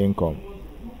income,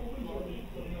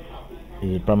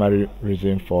 is the primary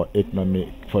reason for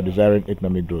desiring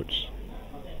economic growth.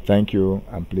 Thank you,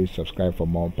 and please subscribe for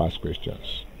more past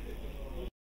questions.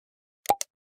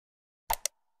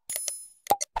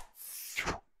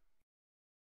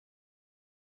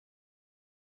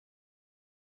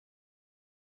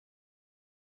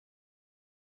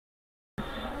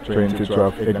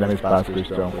 (2012) Economics Past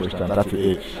Question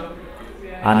 38.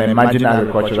 An emerging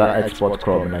agricultural export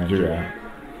crop in Nigeria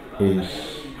is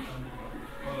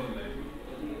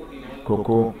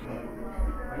cocoa.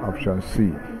 Option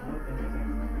C.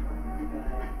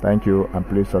 Thank you, and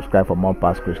please subscribe for more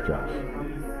past questions.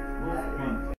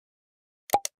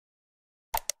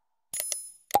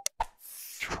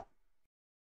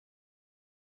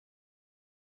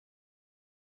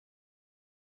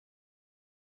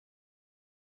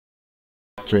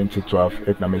 (2012)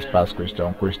 Economics Past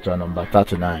Question number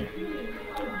 39.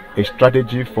 A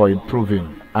strategy for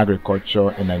improving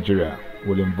agriculture in Nigeria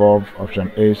will involve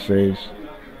option A says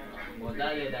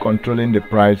controlling the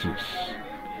prices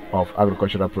of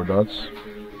agricultural products,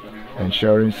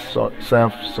 ensuring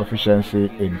self-sufficiency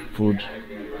in food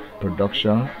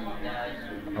production.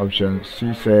 Option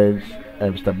C says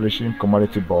establishing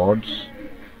commodity boards.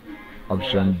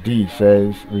 Option D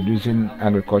says reducing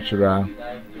agricultural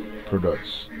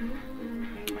products.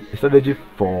 A strategy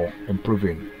for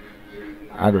improving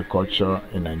agriculture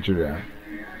in Nigeria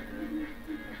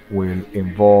will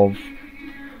involve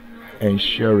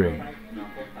ensuring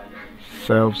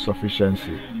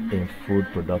self-sufficiency in food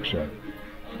production.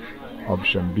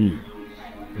 Option B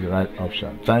is the right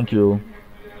option. Thank you,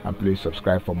 and please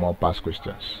subscribe for more past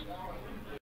questions.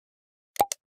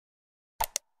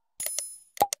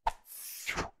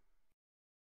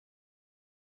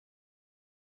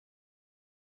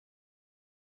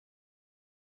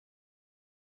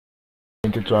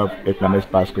 (2012) Economics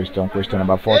Past Question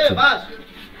number 40.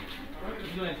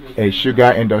 A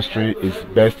sugar industry is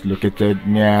best located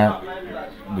near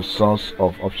the source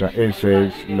of option A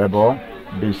says labor,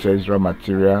 B says raw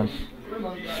materials,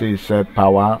 C said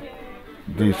power,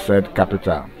 D said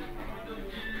capital.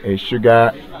 A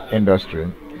sugar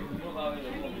industry,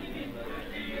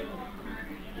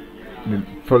 the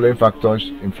following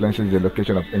factors influences the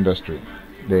location of industry.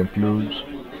 They include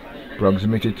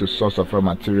proximity to source of raw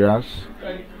materials,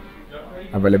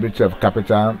 availability of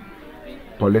capital,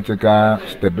 political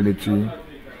stability,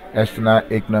 external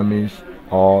economies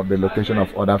or the location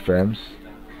of other firms,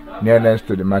 nearness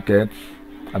to the market,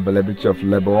 availability of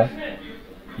labor,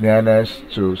 nearness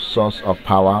to source of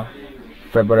power,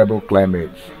 favorable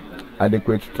climate,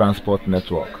 adequate transport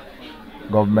network,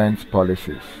 government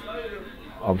policies.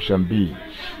 Option B,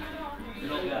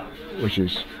 which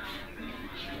is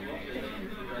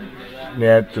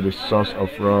near to the source of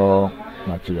raw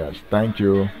materials. Thank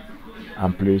you,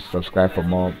 and please subscribe for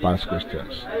more past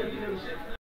questions.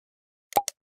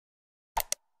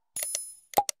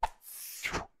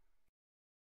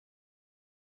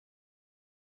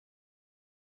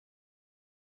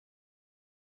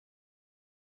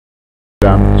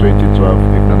 Jamb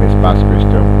 2012 Economics Past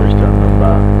Question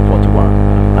number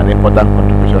 41. an important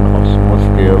contribution of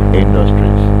small-scale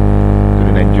industries to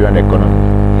the Nigerian economy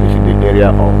is in the area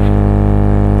of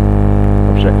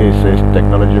option A says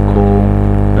technological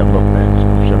development,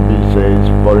 option B says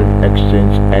foreign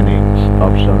exchange earnings,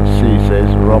 option C says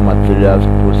raw materials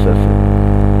processing,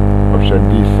 option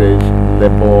D says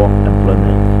labor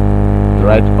employment. The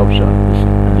right option is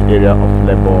in the area of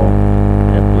labor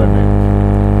employment.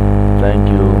 Thank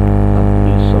you, and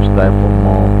please subscribe for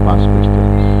more past questions.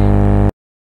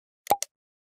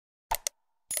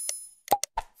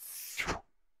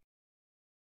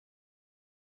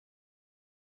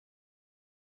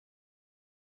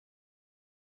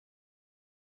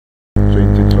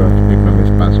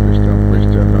 Economics past question.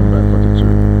 Question number 42.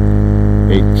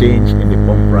 A change in the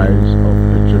pump price of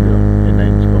petroleum in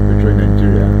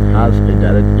Nigeria has a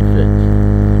direct effect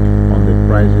on the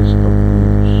prices of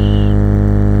goods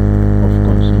of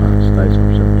consumers. That is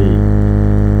option A.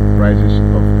 Prices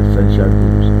of essential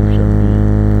goods. Option B.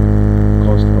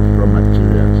 Cost of raw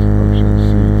materials. Option C.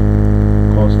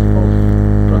 Cost of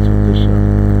transportation.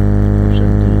 Option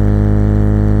D.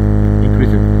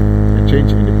 Increasing a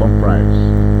change in the pump price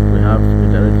will have a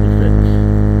direct effect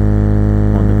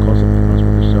on the cost of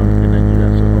transportation in Nigeria.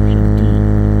 So option D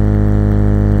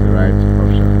is the right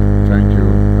option. Thank you,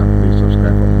 and please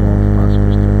subscribe for more past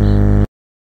questions.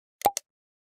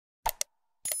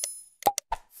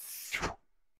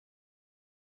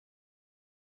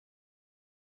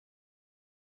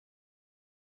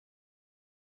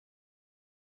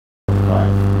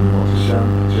 Five.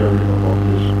 Multilevel theory of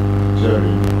population.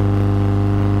 Theory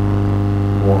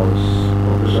was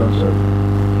population theory.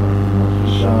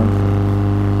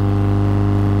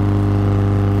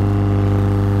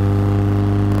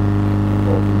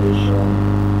 Multilevel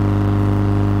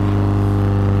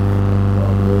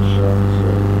population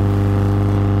theory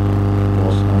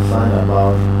was concerned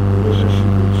about the relationship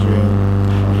between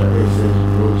option A says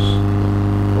growth,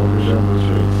 population growth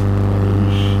rate of the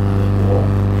rich and the poor.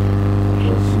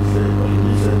 Option D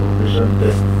says population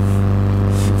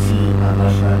density and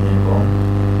national income.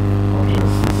 Option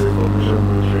C says population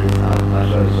growth rate and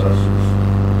natural resources.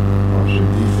 Option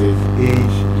D says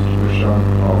age distribution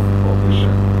of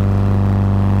population.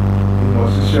 In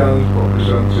Multilevel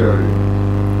population theory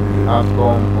is the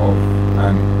outcome of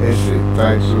an essay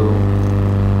titled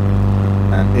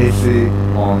An Essay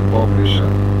on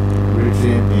Population,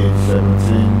 written in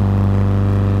 1798.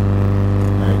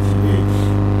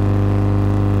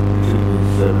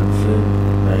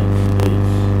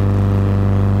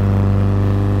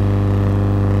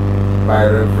 By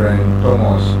Reverend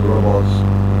Thomas Roberts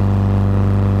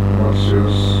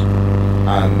Mortius,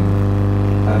 an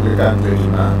Anglican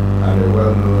clergyman and a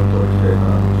well-known political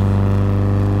economist.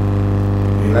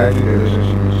 He lighted the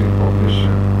relationship between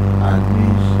population and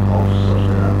means of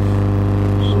sustenance.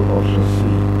 So option C,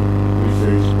 which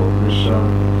says population,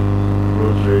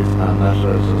 growth rate and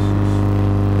natural resources,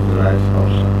 is the right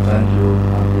option. Thank you,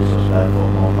 and please subscribe for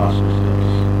more past questions.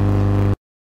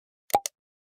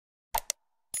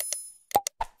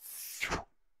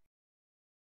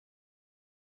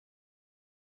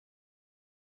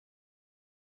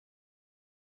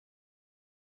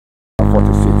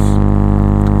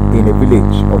 In a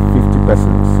village of 50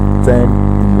 persons, 10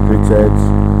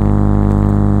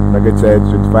 migrated,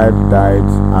 25 died,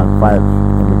 and 5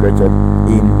 immigrated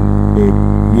in a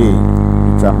year.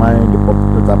 Determine the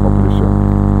total population.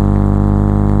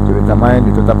 To determine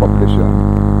the total population,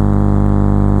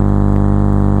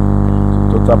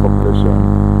 total population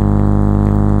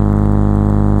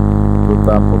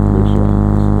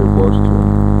is equals to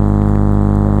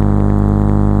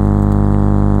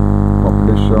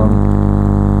population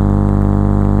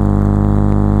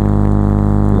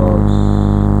plus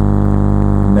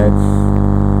net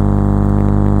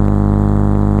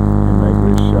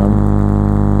immigration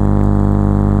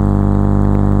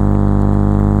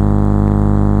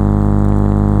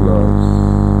plus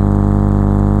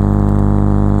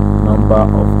number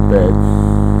of beds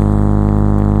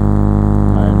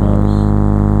minus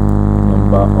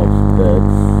number of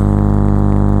deaths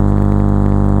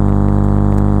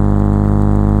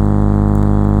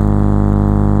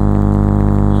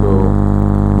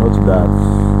that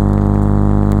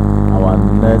our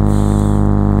net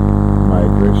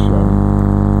migration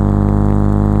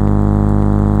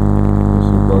is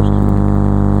equals to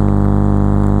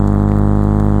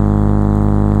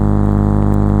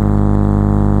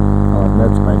our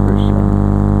net migration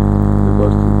is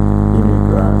equals to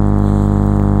immigrants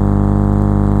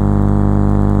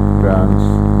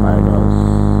minus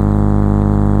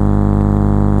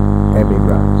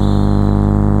emigrants.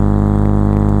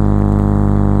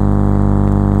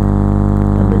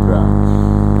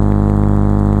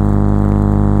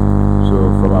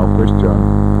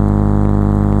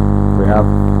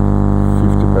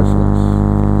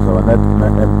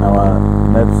 our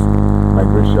net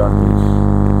migration is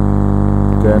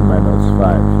 10 minus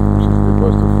 5, which is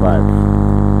equals to 5.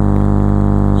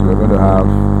 So we're going to have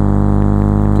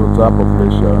total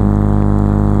population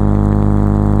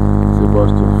is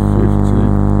equals to 50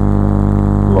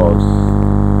 plus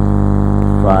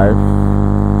 5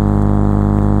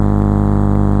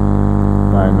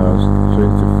 minus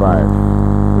 25,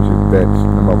 which is deaths,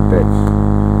 number of deaths.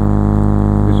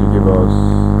 This will give us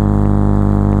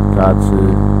 30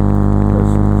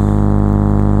 versus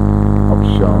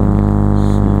option C.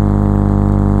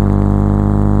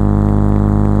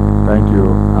 Thank you,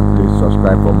 and please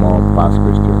subscribe for more past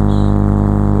questions.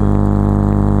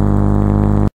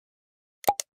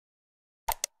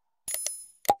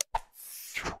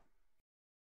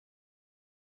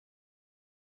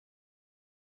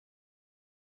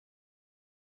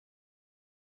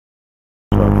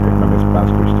 Economics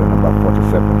past question number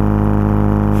 47.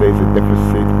 Says the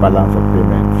deficit balance of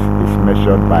payments is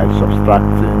measured by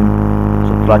subtracting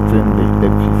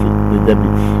the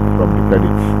debits from the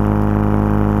credits.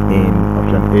 In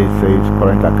option A says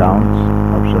current account,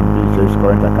 option B says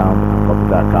current account and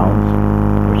capital account,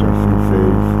 option C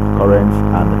says current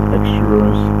and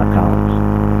extras account,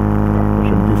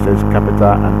 option D says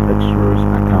capital and extras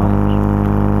account.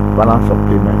 Balance of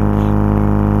payments,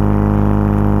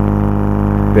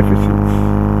 deficits.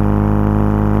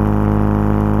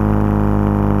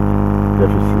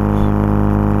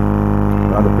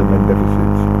 Balance of payment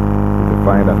deficit is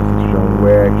defined as a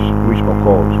situation which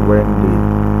occurs when the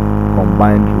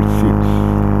combined receipts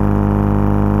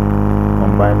on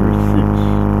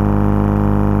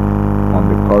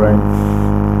the current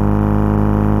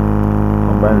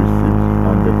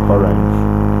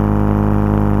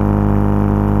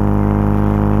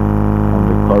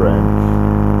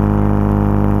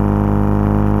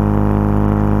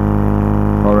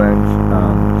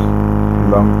and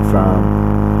long-term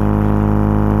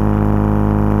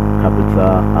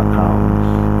capital accounts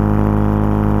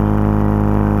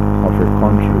of a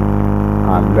country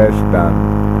are less than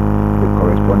the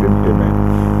corresponding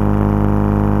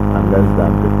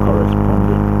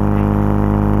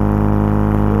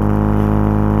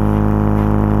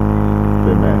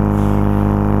payments,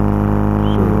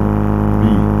 So B,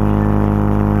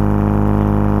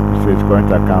 it says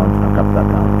current account and capital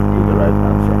account is the right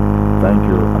answer. Thank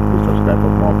you, and please subscribe for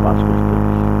more past questions.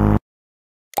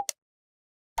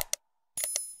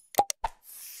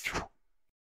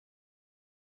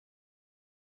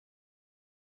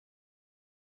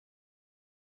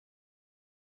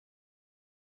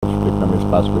 Economics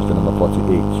past question number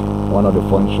 48. One of the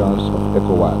functions of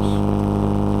ECOWAS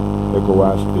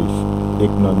is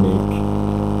economic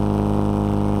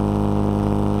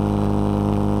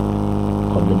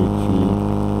community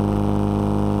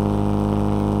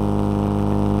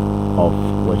of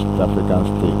West African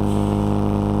states.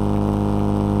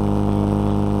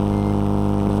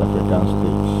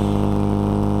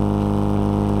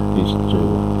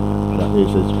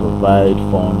 Is to provide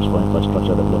funds for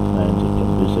infrastructure development.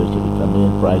 Option B says to determine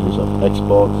prices of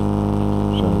exports.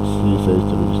 Option C says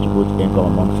to redistribute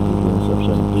income among citizens.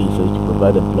 Option D says to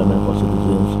provide employment for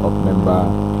citizens of member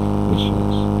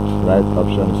nations. Right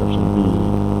option is option B,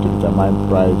 to determine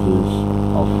prices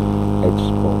of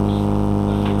exports.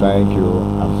 Thank you,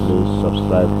 and please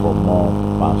subscribe for more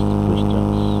past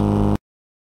questions.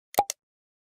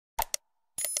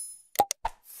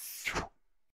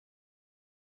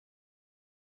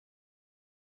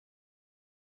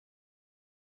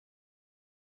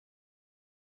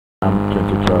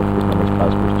 Economics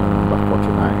past question number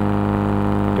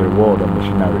 49. The reward of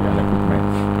machinery and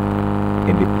equipment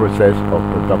in the process of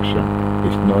production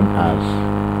is known as.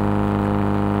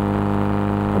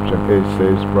 Option A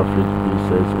says profit, B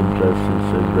says interest, C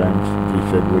says rent, D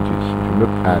says wages. If you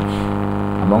look at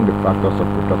among the factors of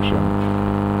production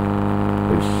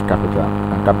is capital,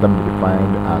 and capital may be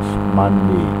defined as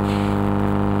man-made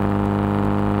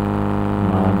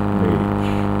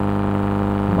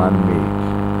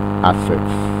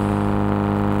assets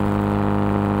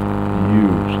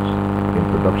used in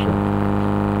production.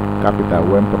 Capital,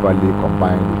 when properly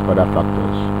combined with other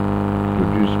factors,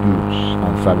 produce goods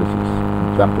and services.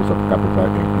 Examples of capital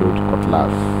include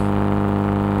cutlass,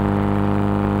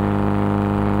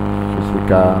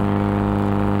 physical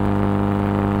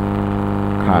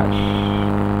cash,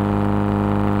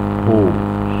 holes,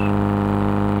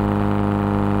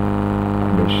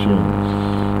 machines,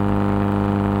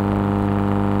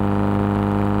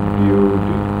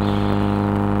 buildings.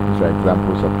 These are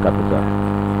examples of capital.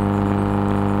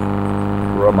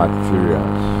 Raw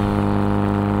materials,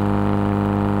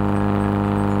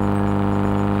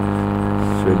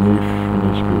 semi-finished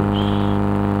semi-finished goods.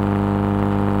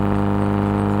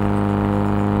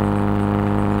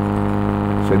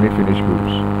 Semi-finished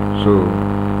goods. So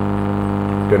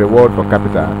the reward for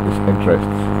capital is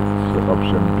interest. So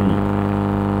option B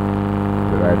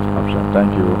is the right option.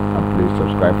 Thank you, and please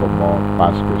subscribe for more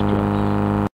past questions.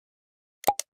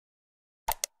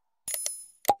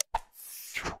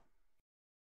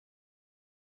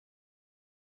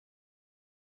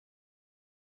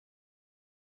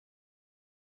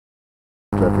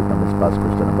 Traffic on this past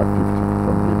question number 50.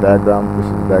 From the diagram, this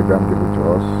is the diagram given to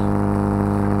us.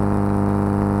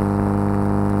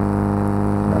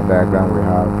 In our diagram we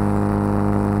have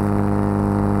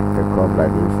a curve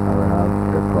like this, and we have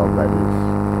a curve like this,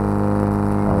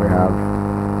 and we have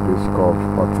this curve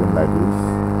cutting like this,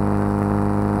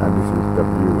 and this is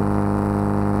W,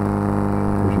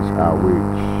 which is our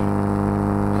wage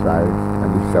side, and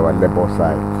this is our labor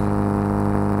side.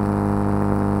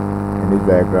 In this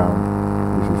diagram,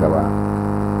 this is our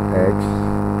X,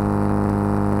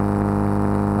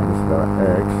 and this is our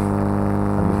X,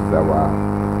 and this is our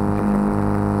D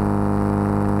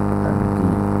and D.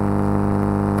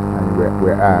 And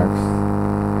we're asked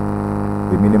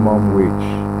the minimum wage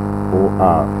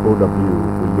OW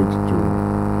will lead to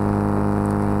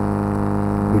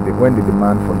when the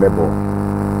demand for labor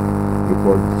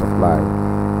equals the supply,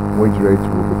 wage rate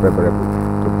will be favorable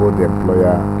to both the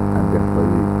employer and the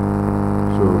employee.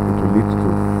 So it will lead to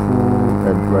full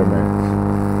employment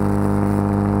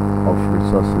of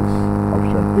resources.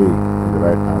 Option A is the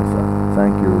right answer.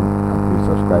 Thank you, and please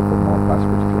subscribe for more past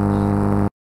questions.